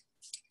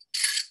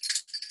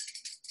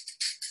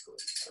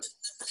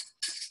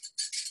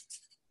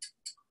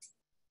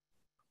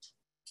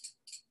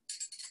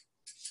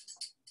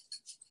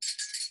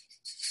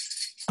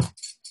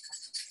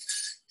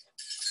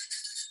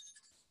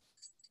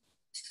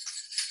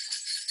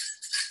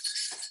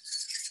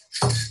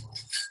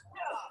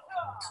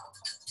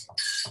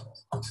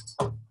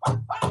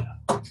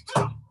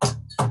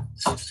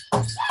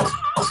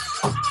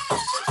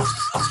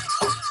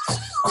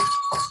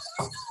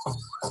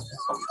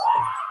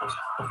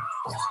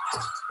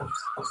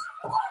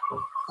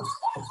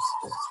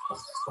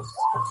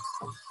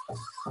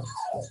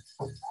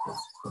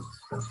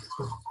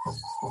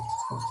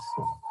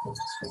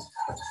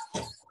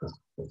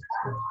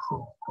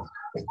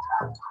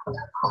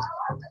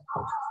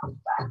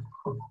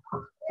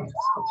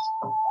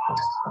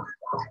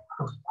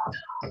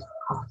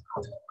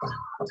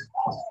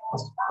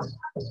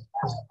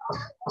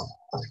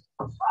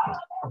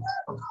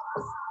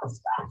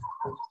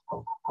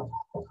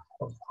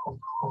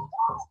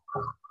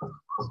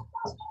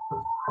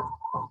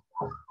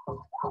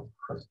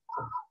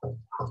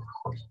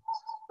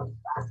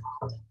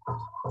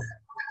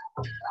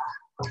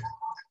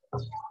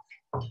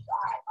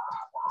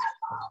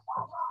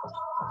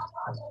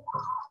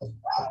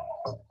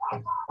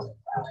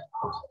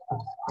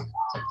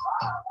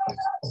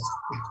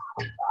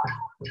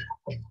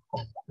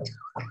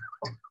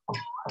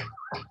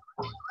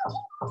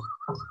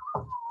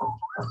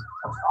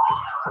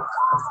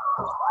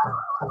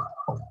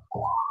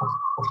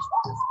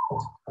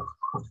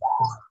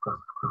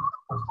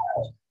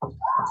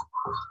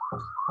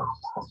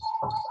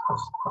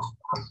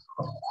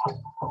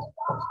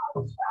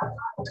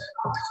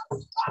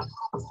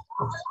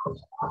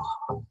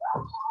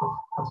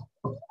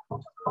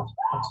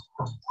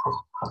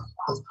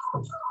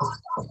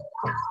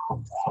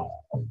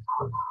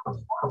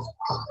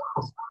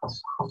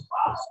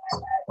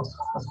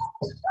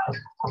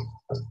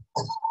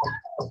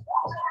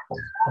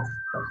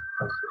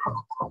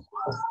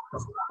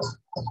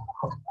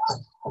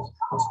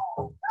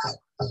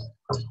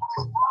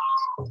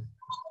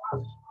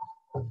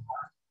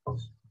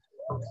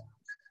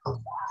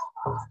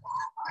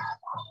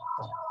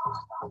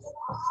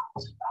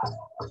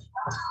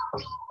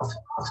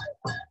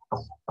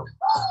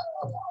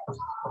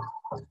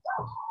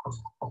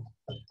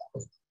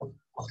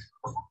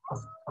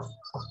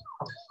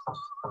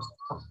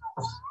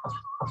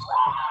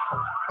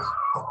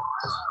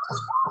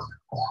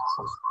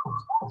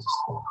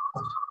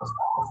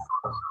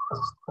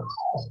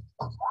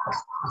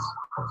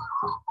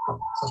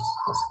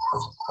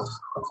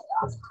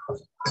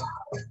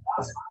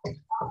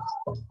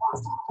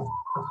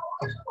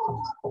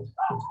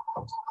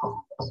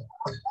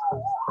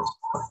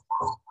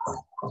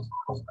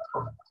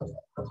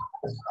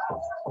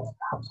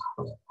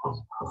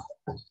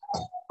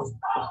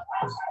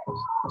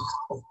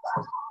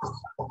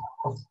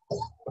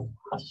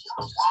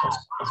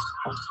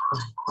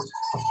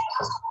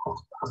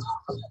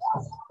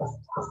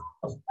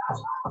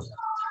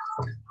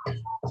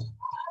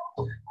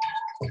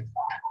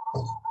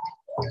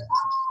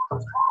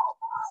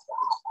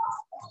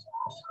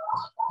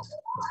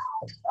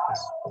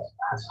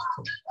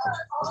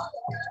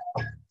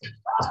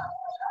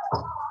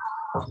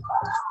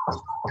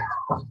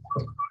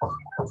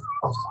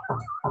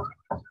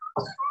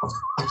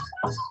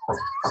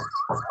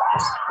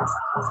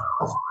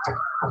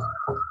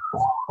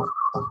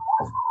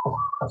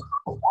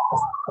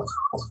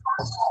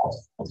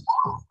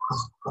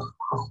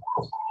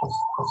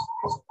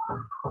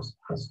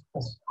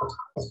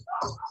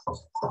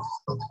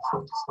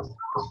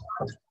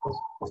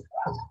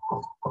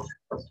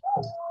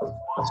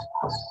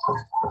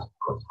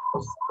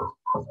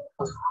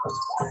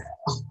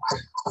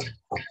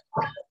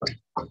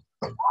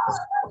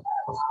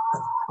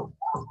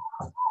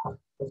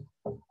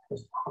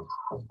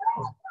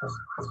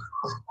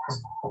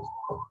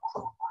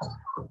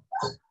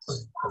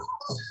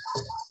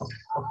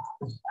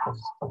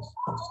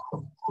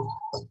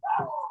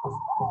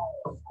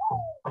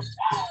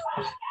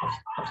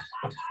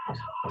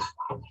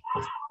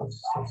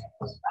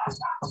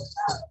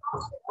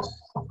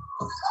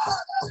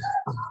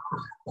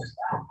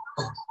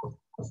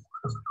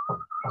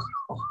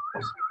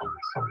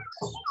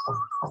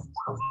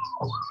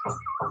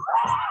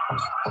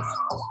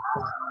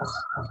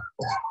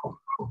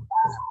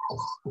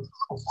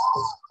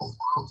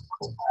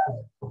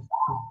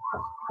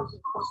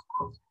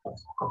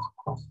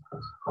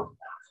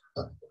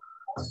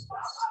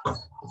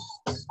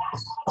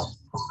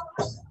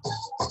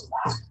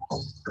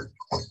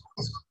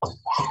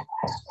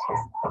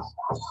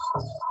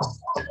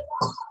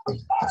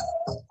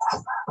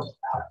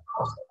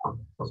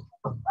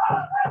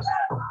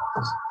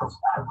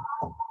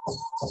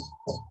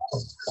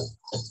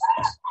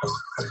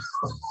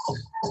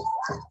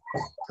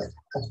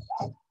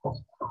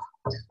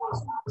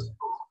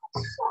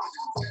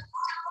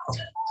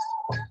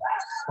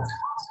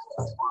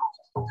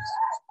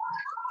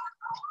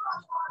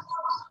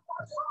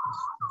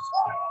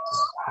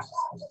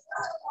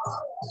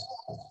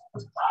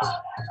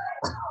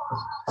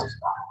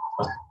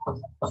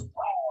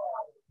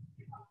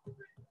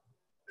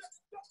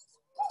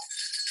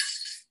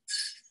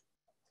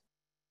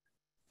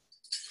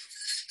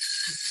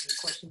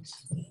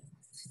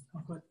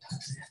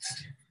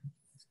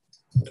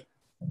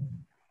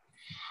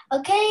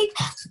 Okay,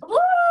 woo,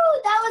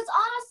 that was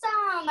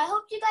awesome. I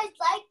hope you guys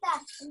liked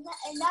that.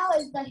 And that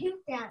was the hoop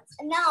dance.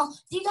 And now,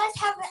 do you guys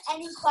have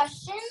any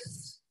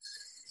questions?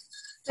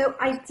 So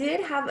I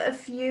did have a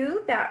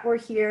few that were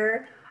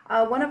here.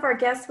 One of our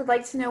guests would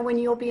like to know when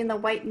you'll be in the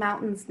White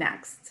Mountains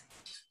next.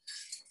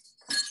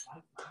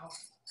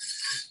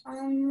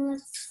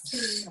 Let's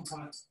see.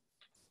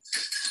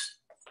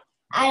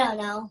 I don't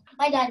know.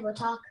 My dad will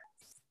talk.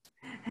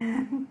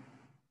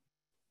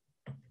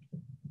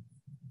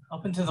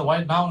 Up into the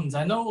White Mountains.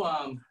 I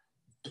know,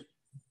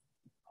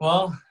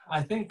 well,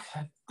 I think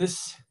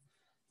this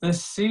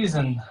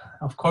season,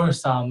 of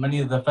course, many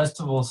of the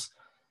festivals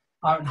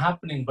aren't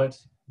happening, but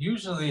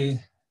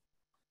usually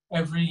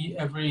every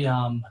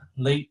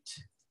late,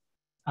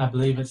 I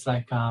believe it's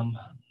like,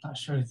 not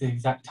sure the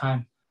exact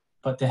time,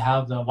 but they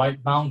have the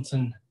White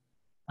Mountain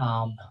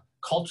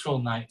cultural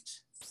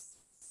night.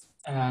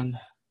 And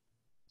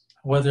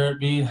whether it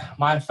be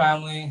my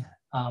family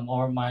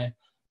or my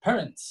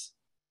parents,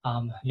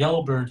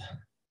 Yellowbird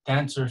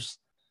dancers,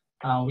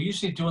 we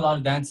usually do a lot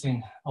of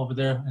dancing over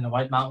there in the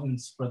White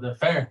Mountains for the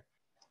fair,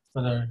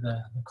 for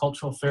the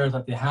cultural fair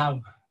that they have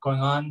going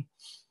on.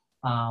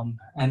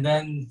 And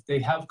then they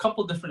have a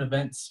couple different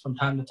events from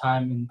time to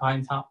time in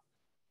Pine Top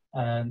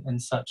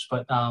and such.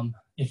 But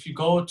if you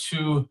go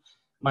to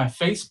my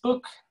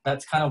Facebook,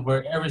 that's kind of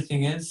where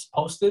everything is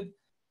posted.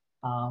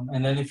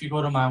 And then if you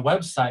go to my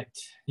website,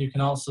 you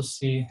can also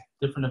see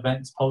different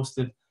events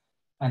posted.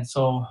 And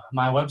so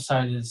my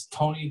website is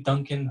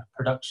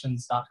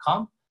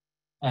tonyduncanproductions.com.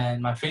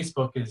 And my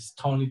Facebook is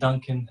Tony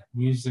Duncan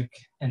Music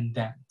and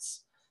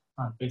Dance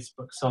on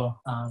Facebook. So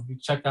you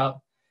check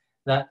out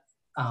that.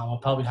 We'll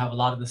probably have a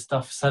lot of this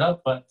stuff set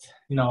up, but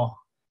you know,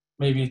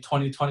 maybe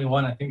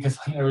 2021, I think, is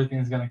when everything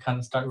is going to kind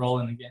of start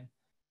rolling again.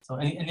 So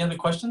any other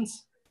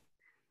questions?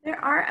 There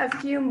are a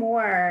few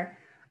more.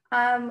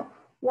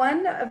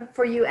 One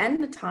for you and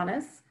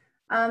Natanis.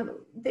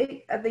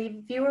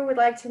 The viewer would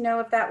like to know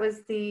if that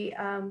was the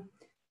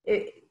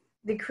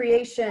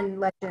creation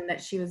legend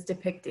that she was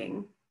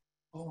depicting.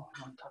 Oh,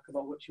 I want to talk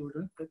about what you were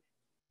doing.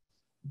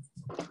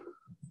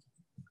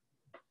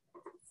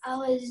 I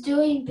was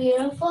doing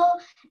beautiful,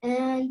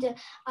 and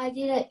I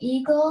did an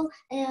eagle,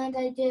 and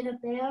I did a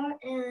bear,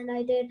 and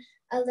I did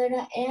a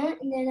little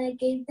ant, and then I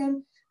gave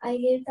them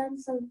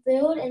some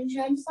food and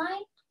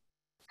sunshine,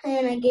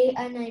 and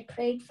I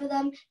prayed for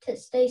them to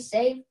stay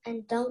safe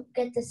and don't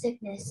get the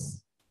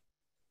sickness.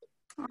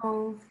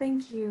 Oh,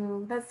 thank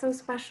you. That's so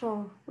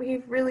special.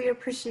 We really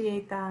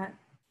appreciate that.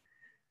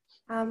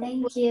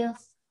 Thank you.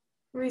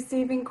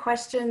 Receiving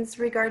questions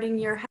regarding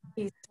your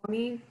hobbies,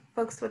 Tony.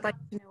 Folks would like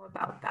to know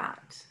about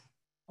that.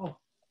 Oh.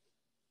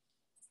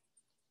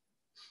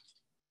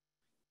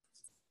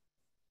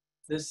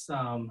 This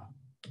one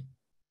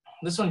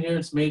here,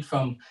 it's made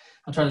from,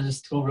 I'll try to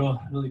just go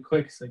really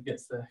quick so it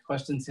gets the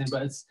questions in,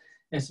 but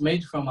it's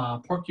made from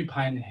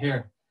porcupine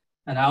hair.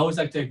 And I always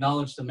like to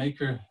acknowledge the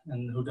maker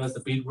and who does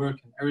the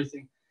beadwork and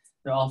everything.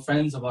 They're all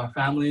friends of our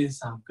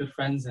families, good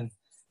friends. And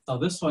so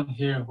this one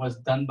here was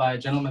done by a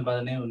gentleman by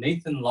the name of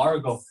Nathan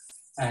Largo.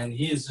 And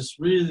he is just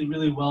really,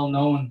 really well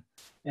known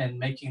in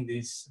making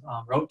these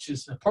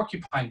roaches of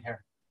porcupine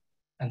hair.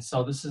 And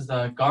so this is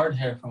the guard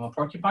hair from a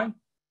porcupine.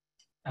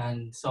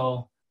 And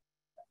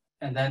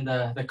then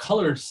the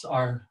colors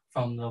are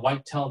from the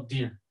white-tailed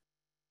deer.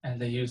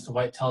 And they use the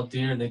white-tailed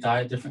deer and they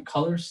dye different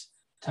colors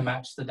to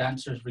match the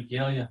dancer's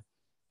regalia.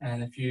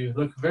 And if you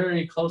look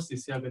very closely,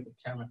 see how good the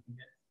camera can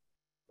get.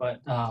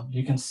 But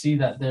you can see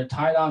that they're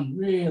tied on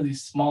really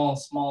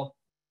small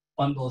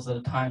bundles at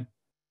a time.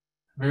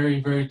 Very,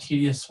 very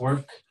tedious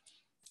work.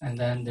 And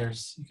then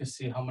you can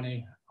see how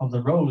many of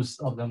the rows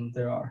of them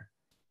there are.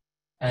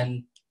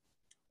 And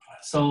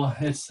so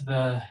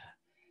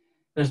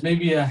there's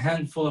maybe a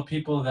handful of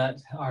people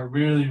that are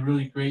really,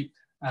 really great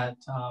at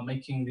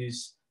making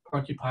these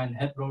porcupine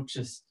head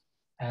roaches.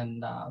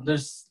 And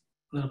there's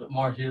a little bit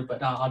more here,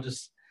 but I'll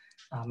just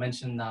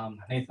mention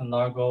Nathan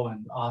Largo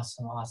and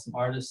awesome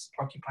artist,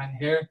 porcupine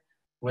hair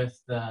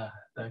with the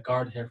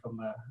guard hair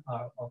from a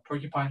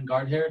porcupine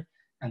guard hair,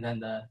 and then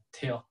the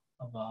tail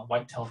of a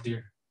white-tailed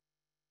deer.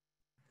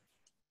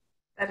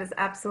 That is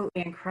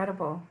absolutely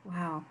incredible.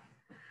 Wow.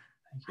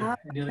 Thank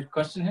you. Any other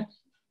question here?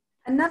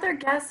 Another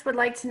guest would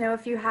like to know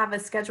if you have a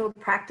scheduled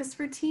practice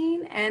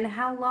routine and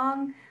how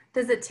long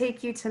does it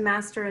take you to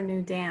master a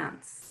new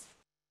dance?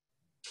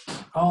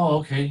 Oh,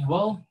 okay.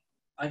 Well,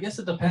 I guess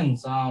it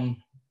depends. I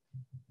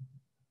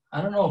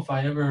don't know if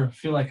I ever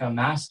feel like I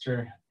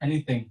master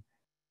anything.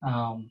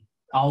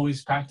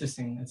 Always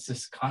practicing. It's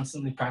just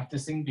constantly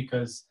practicing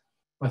because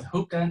with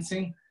hoop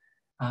dancing,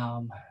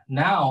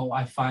 now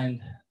I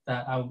find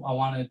that I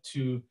wanted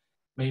to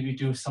maybe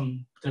do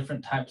some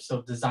different types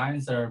of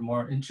designs that are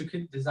more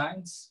intricate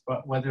designs,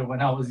 but whether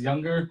when I was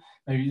younger,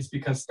 maybe it's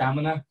because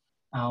stamina,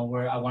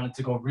 where I wanted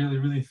to go really,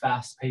 really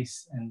fast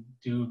pace and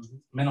do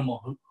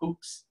minimal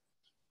hoops.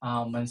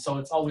 And so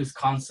it's always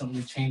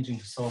constantly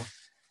changing. So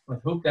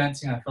with hoop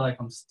dancing, I feel like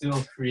I'm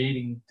still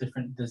creating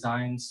different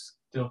designs.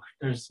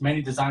 There's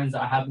many designs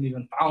that I haven't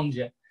even found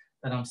yet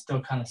that I'm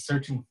still kind of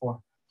searching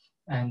for.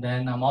 And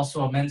then I'm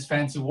also a men's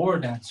fancy war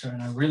dancer,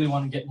 and I really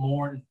want to get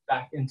more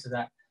back into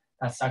that.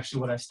 That's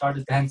actually what I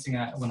started dancing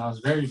at when I was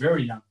very,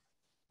 very young.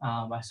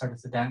 I started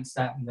to dance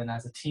that, and then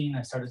as a teen,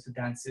 I started to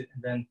dance it,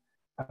 and then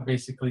I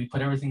basically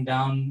put everything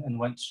down and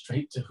went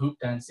straight to hoop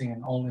dancing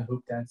and only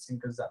hoop dancing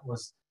because that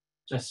was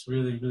just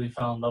really, really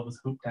fell in love with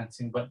hoop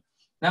dancing. But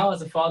now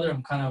as a father,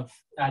 I'm kind of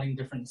adding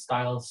different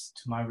styles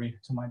to my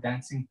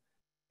dancing.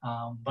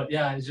 But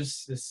yeah, it's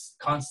just this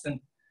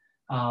constant,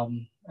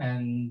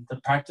 and the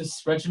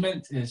practice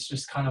regiment is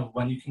just kind of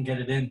when you can get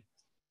it in.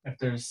 If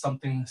there's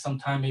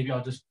sometime maybe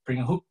I'll just bring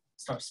a hoop,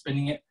 start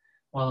spinning it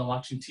while I'm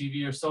watching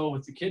TV or so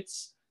with the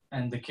kids,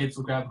 and the kids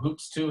will grab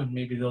hoops too, and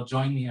maybe they'll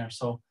join me, or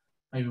so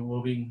maybe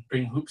we'll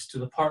bring hoops to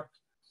the park,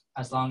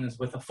 as long as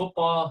with a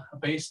football, a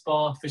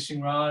baseball,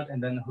 fishing rod,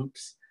 and then the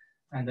hoops.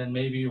 And then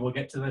maybe we'll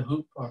get to the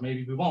hoop, or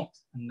maybe we won't.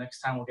 And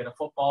next time we'll get a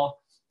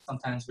football.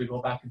 Sometimes we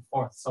go back and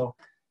forth. So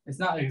it's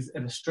not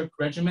in a strict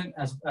regiment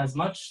as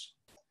much.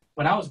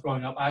 When I was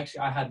growing up, I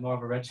had more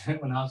of a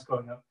regiment when I was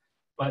growing up.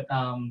 But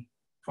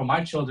for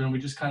my children, we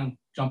just kind of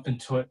jump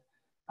into it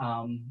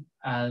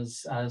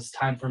as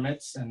time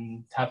permits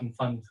and having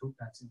fun with hoop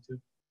dancing too.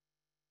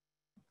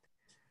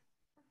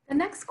 The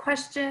next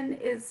question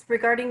is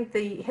regarding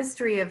the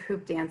history of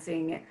hoop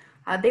dancing.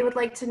 They would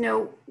like to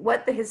know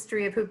what the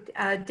history of hoop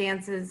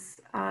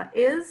dances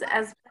is,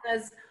 as well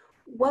as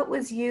what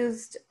was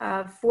used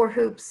for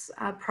hoops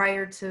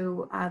prior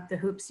to the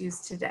hoops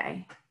used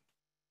today.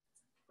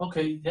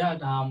 Okay, yeah.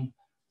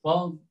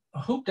 Well,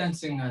 hoop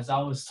dancing, as I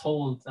was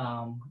told,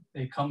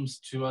 it comes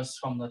to us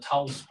from the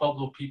Taos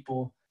Pueblo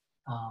people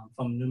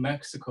from New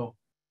Mexico,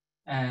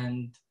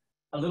 and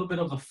a little bit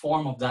of the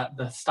form of that,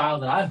 the style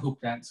that I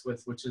hoop dance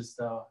with, which is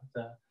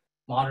the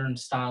modern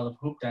style of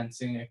hoop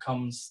dancing. It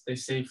comes, they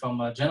say, from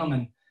a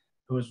gentleman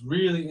who was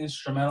really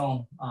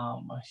instrumental,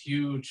 a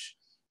huge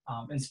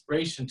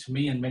inspiration to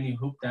me and many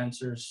hoop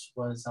dancers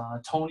was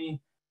Tony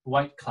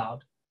Whitecloud.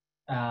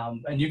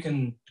 And you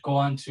can go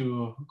on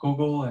to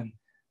Google and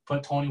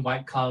put Tony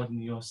Whitecloud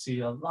and you'll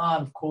see a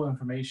lot of cool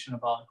information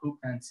about hoop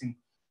dancing.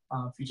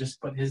 If you just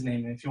put his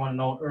name in. If you want to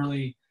know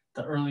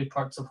the early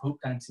parts of hoop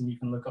dancing, you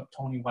can look up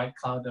Tony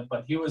Whitecloud.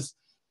 But he was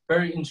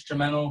very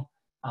instrumental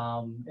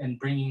in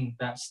bringing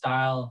that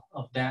style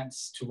of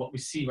dance to what we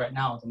see right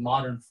now, the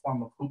modern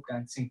form of hoop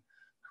dancing,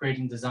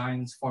 creating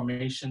designs,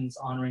 formations,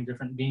 honoring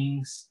different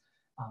beings,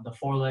 the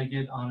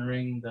four-legged,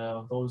 honoring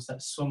those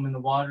that swim in the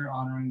water,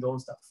 honoring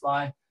those that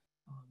fly,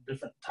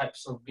 different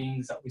types of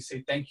beings that we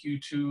say thank you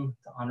to,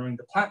 honoring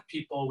the plant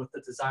people with the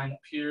design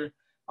up here,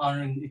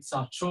 honoring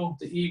Itzacho,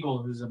 the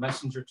eagle, who's a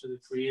messenger to the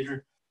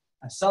creator,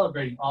 and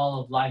celebrating all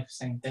of life,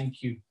 saying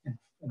thank you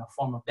in a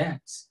form of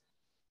dance.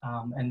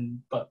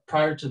 But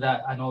prior to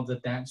that, I know the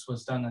dance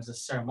was done as a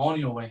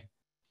ceremonial way.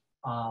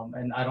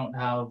 And I don't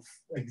have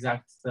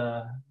exact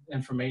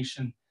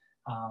information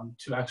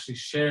to actually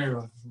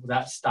share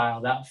that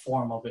style, that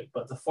form of it.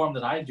 But the form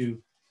that I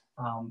do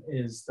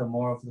is the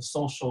more of the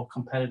social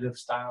competitive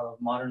style of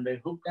modern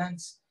day hoop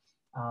dance.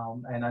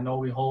 And I know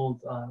we owe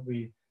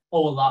a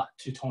lot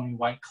to Tony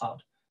Whitecloud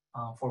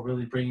for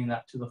really bringing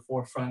that to the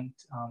forefront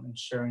and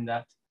sharing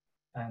that.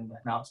 And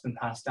now it's been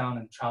passed down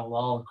and traveled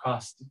all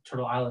across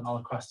Turtle Island, all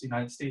across the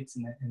United States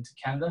and into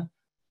Canada.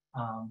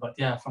 But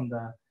yeah, from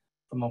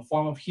a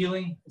form of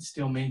healing, it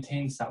still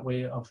maintains that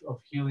way of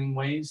healing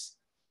ways.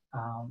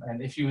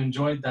 And if you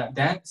enjoyed that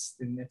dance,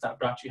 then if that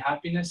brought you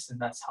happiness, then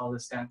that's how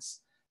this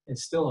dance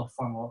is still a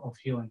form of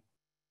healing.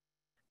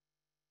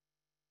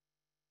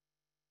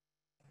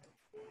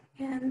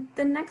 And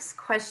the next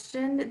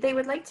question, they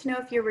would like to know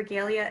if your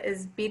regalia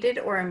is beaded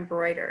or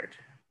embroidered.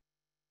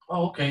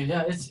 Oh, okay,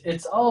 yeah,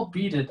 it's all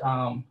beaded.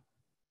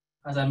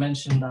 As I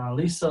mentioned,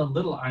 Lisa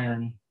Little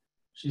Iron,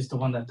 she's the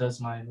one that does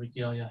my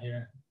regalia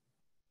here.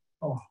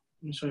 Oh,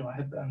 let me show you my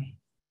headband.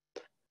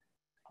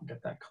 I'll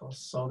get that close.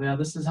 So yeah,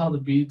 this is how the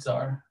beads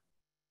are.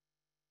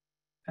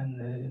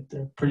 And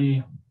they're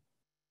pretty,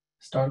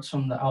 starts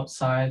from the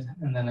outside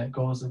and then it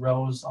goes the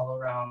rows all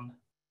around.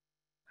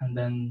 And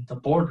then the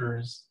border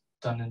is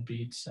done in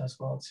beads as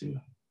well too.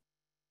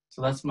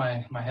 So that's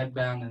my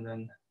headband, and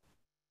then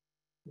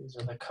these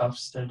are the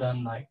cuffs. They're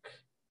done like,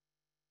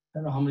 I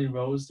don't know how many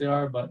rows they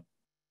are, but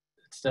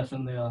it's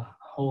definitely a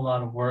whole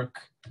lot of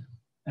work.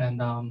 And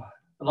a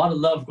lot of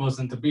love goes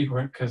into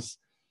beadwork because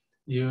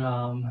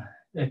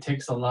it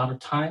takes a lot of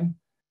time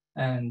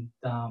and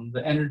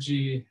the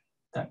energy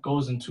that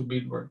goes into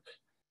beadwork,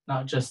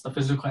 not just the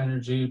physical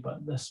energy,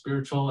 but the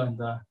spiritual and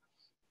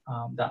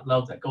that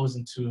love that goes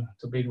into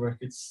beadwork.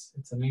 It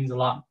means a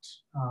lot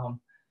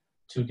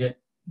to get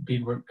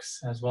beadworks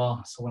as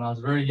well. So when I was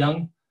very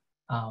young,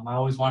 I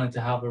always wanted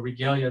to have a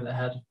regalia that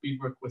had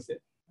beadwork with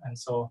it. And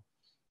so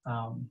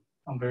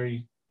I'm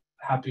very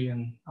happy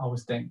and I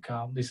always thank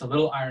Lisa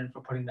Little Iron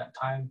for putting that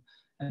time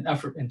and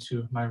effort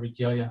into my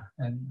regalia.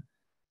 And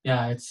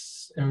yeah,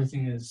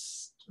 everything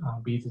is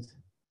beaded.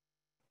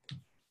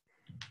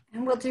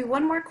 And we'll do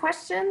one more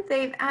question.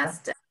 They've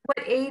asked,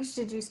 what age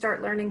did you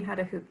start learning how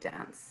to hoop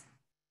dance?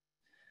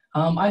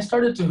 I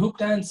started to hoop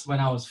dance when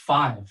I was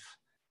 5.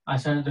 I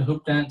started to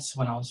hoop dance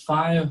when I was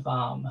 5.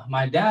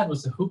 My dad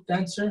was a hoop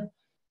dancer.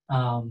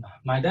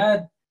 My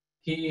dad,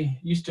 he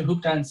used to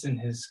hoop dance in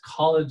his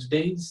college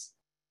days.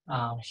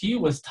 He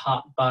was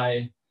taught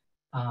by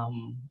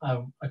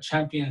a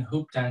champion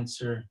hoop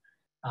dancer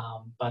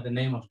by the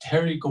name of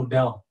Terry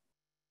Godell.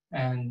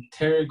 And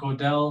Terry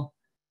Godell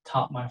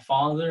taught my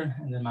father,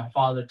 and then my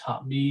father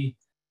taught me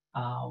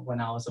when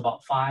I was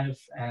about 5,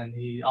 and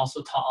he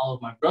also taught all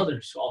of my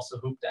brothers who also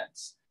hoop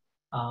dance.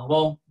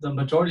 Well, the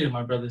majority of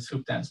my brothers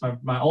hoop dance.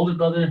 My older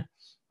brother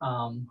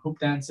hoop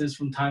dances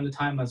from time to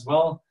time as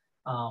well,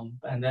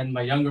 and then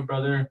my younger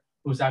brother,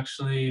 who's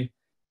actually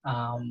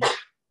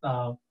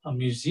a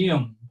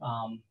museum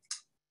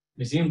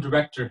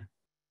director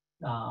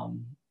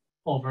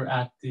over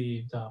at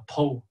the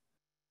Poe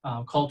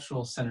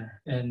Cultural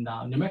Center in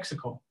New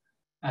Mexico.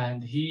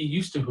 And he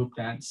used to hoop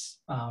dance.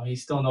 He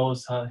still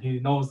knows he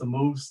knows the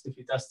moves if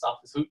he dusts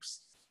off his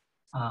hoops.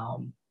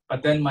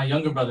 But then my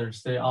younger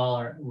brothers, they all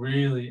are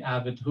really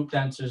avid hoop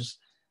dancers,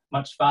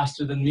 much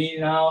faster than me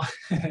now.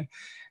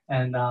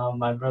 And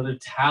my brother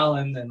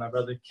Talon and my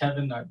brother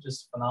Kevin are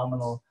just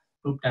phenomenal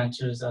hoop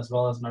dancers, as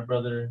well as my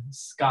brother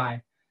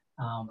Sky.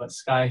 But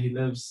Sky, he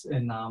lives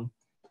in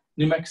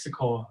New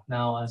Mexico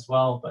now as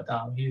well, but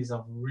he's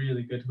a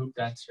really good hoop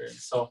dancer.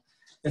 So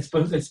it's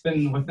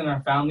been within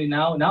our family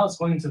now. Now it's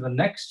going to the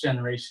next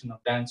generation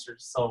of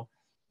dancers. So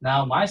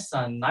now my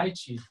son,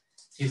 Naichi,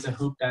 he's a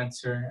hoop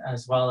dancer,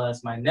 as well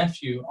as my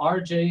nephew,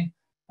 RJ,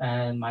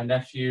 and my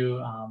nephew,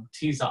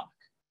 Tizak,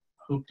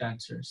 hoop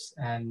dancers.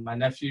 And my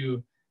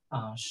nephew,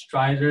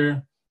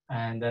 Strider,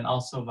 and then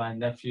also my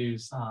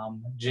nephews,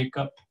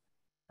 Jacob,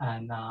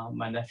 and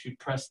my nephew,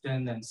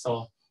 Preston. And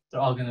so they're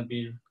all going to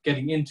be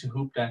getting into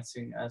hoop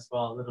dancing as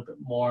well, a little bit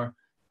more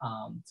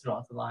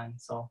throughout the line.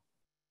 So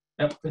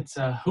yep, it's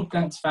a hoop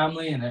dance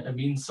family, and it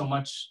means so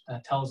much.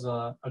 That tells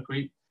a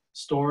great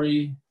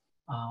story,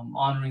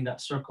 honoring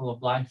that circle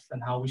of life,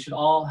 and how we should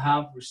all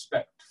have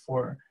respect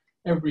for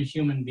every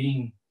human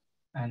being,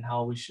 and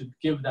how we should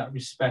give that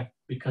respect,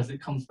 because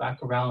it comes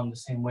back around the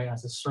same way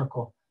as a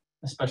circle,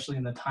 especially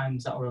in the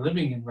times that we're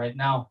living in right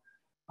now.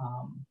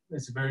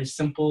 It's very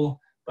simple,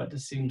 but it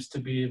seems to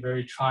be a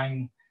very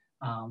trying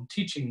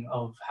teaching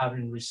of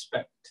having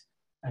respect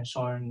and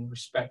showing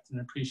respect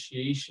and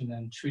appreciation,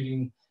 and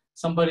treating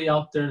somebody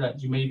out there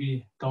that you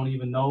maybe don't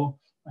even know,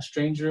 a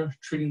stranger,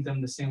 treating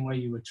them the same way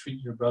you would treat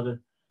your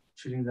brother,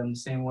 treating them the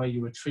same way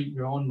you would treat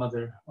your own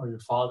mother or your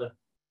father.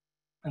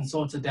 And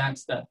so it's a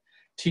dance that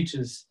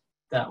teaches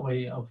that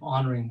way of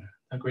honoring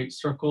a great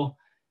circle,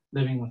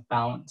 living with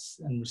balance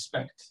and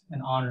respect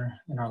and honor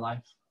in our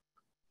life.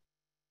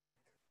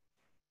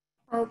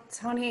 Well,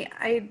 Tony,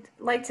 I'd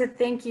like to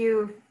thank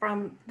you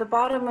from the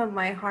bottom of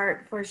my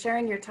heart for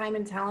sharing your time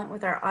and talent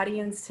with our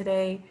audience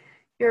today.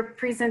 Your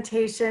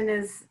presentation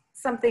is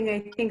something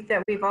I think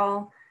that we've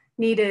all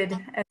needed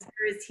as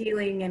far as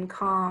healing and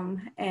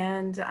calm,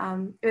 and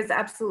it was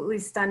absolutely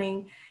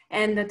stunning.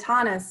 And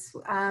Natanis,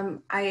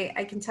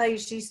 I can tell you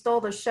she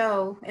stole the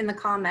show in the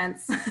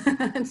comments.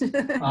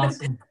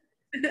 Awesome.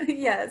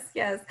 Yes,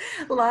 yes.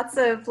 Lots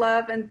of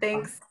love and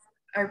thanks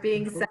are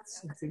being sent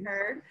to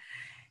her.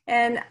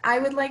 And I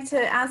would like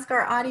to ask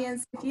our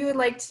audience if you would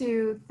like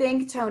to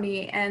thank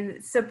Tony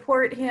and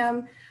support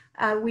him.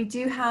 We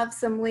do have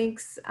some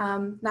links,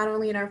 not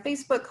only in our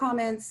Facebook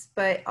comments,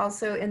 but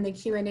also in the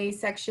Q&A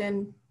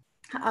section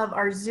of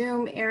our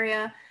Zoom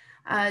area,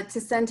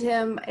 to send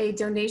him a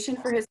donation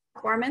for his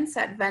performance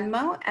at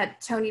Venmo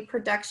at Tony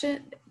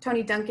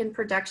Duncan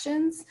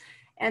Productions.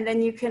 And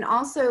then you can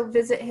also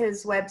visit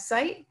his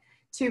website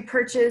to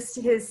purchase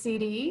his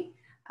CD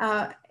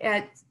at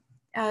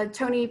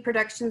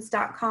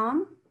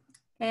tonyproductions.com.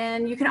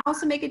 And you can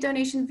also make a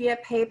donation via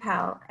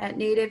PayPal at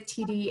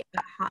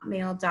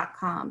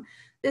nativetd@hotmail.com.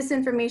 This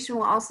information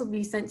will also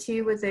be sent to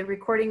you with a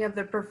recording of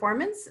the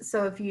performance.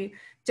 So if you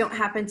don't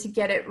happen to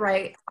get it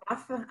right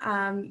off,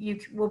 you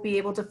will be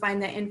able to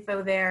find the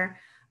info there.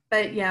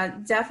 But yeah,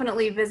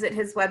 definitely visit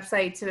his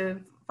website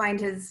to find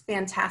his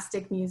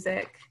fantastic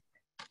music.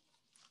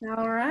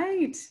 All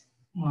right.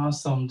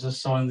 Awesome.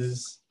 Just showing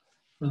this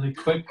really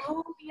quick.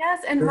 Oh,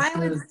 yes. And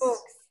Violet's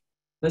books.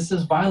 This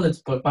is Violet's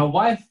book. My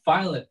wife,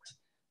 Violet,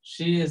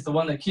 she is the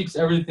one that keeps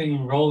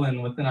everything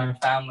rolling within our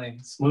family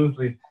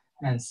smoothly.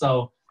 And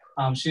so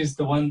she's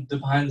the one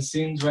behind the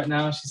scenes right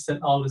now. She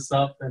set all this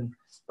up.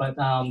 But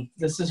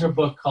this is her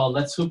book called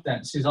Let's Hoop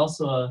Dance. She's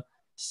also a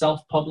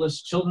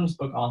self-published children's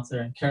book author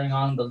and carrying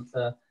on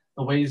the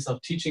ways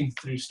of teaching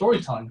through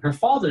storytelling. Her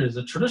father is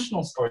a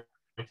traditional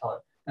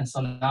storyteller. And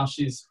so now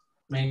she's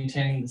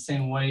maintaining the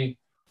same way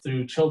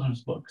through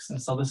children's books.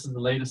 And so this is the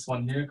latest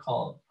one here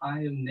called I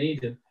Am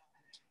Native.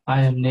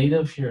 I Am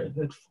Native here.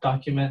 It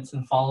documents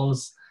and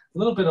follows a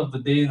little bit of the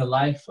day in the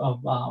life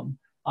of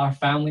our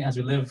family as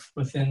we live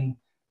within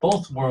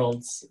both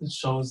worlds. It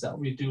shows that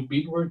we do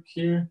beadwork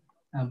here,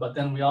 but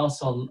then we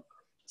also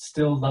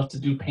still love to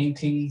do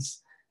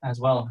paintings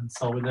as well. And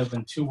so we live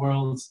in two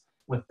worlds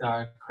with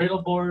our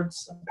cradle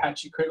boards,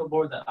 Apache cradle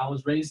board that I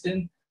was raised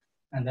in,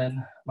 and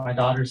then my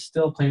daughter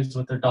still plays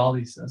with their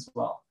dollies as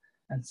well.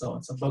 And so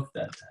it's a book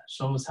that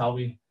shows how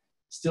we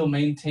still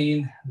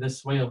maintain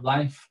this way of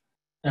life,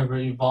 ever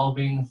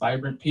evolving,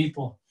 vibrant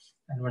people,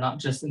 and we're not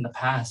just in the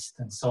past.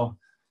 And so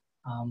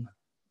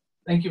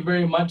thank you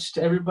very much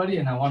to everybody.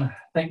 And I want to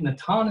thank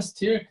Natanis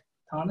here,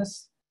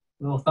 Tanis,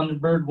 little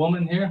Thunderbird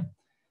woman here.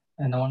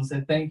 And I want to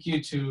say thank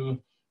you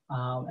to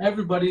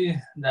everybody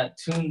that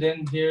tuned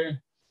in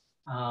here.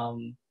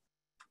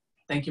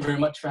 Thank you very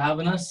much for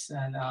having us,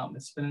 and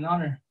it's been an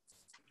honor.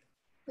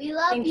 We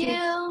love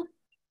you.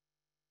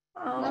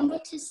 Remember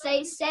to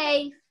stay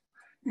safe.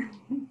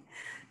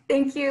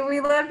 Thank you.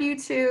 We love you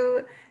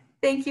too.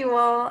 Thank you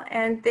all,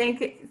 and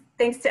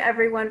thanks to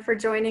everyone for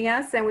joining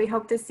us, and we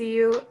hope to see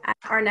you at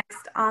our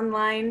next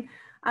online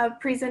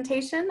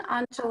presentation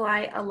on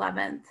July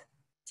 11th.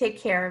 Take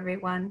care,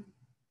 everyone.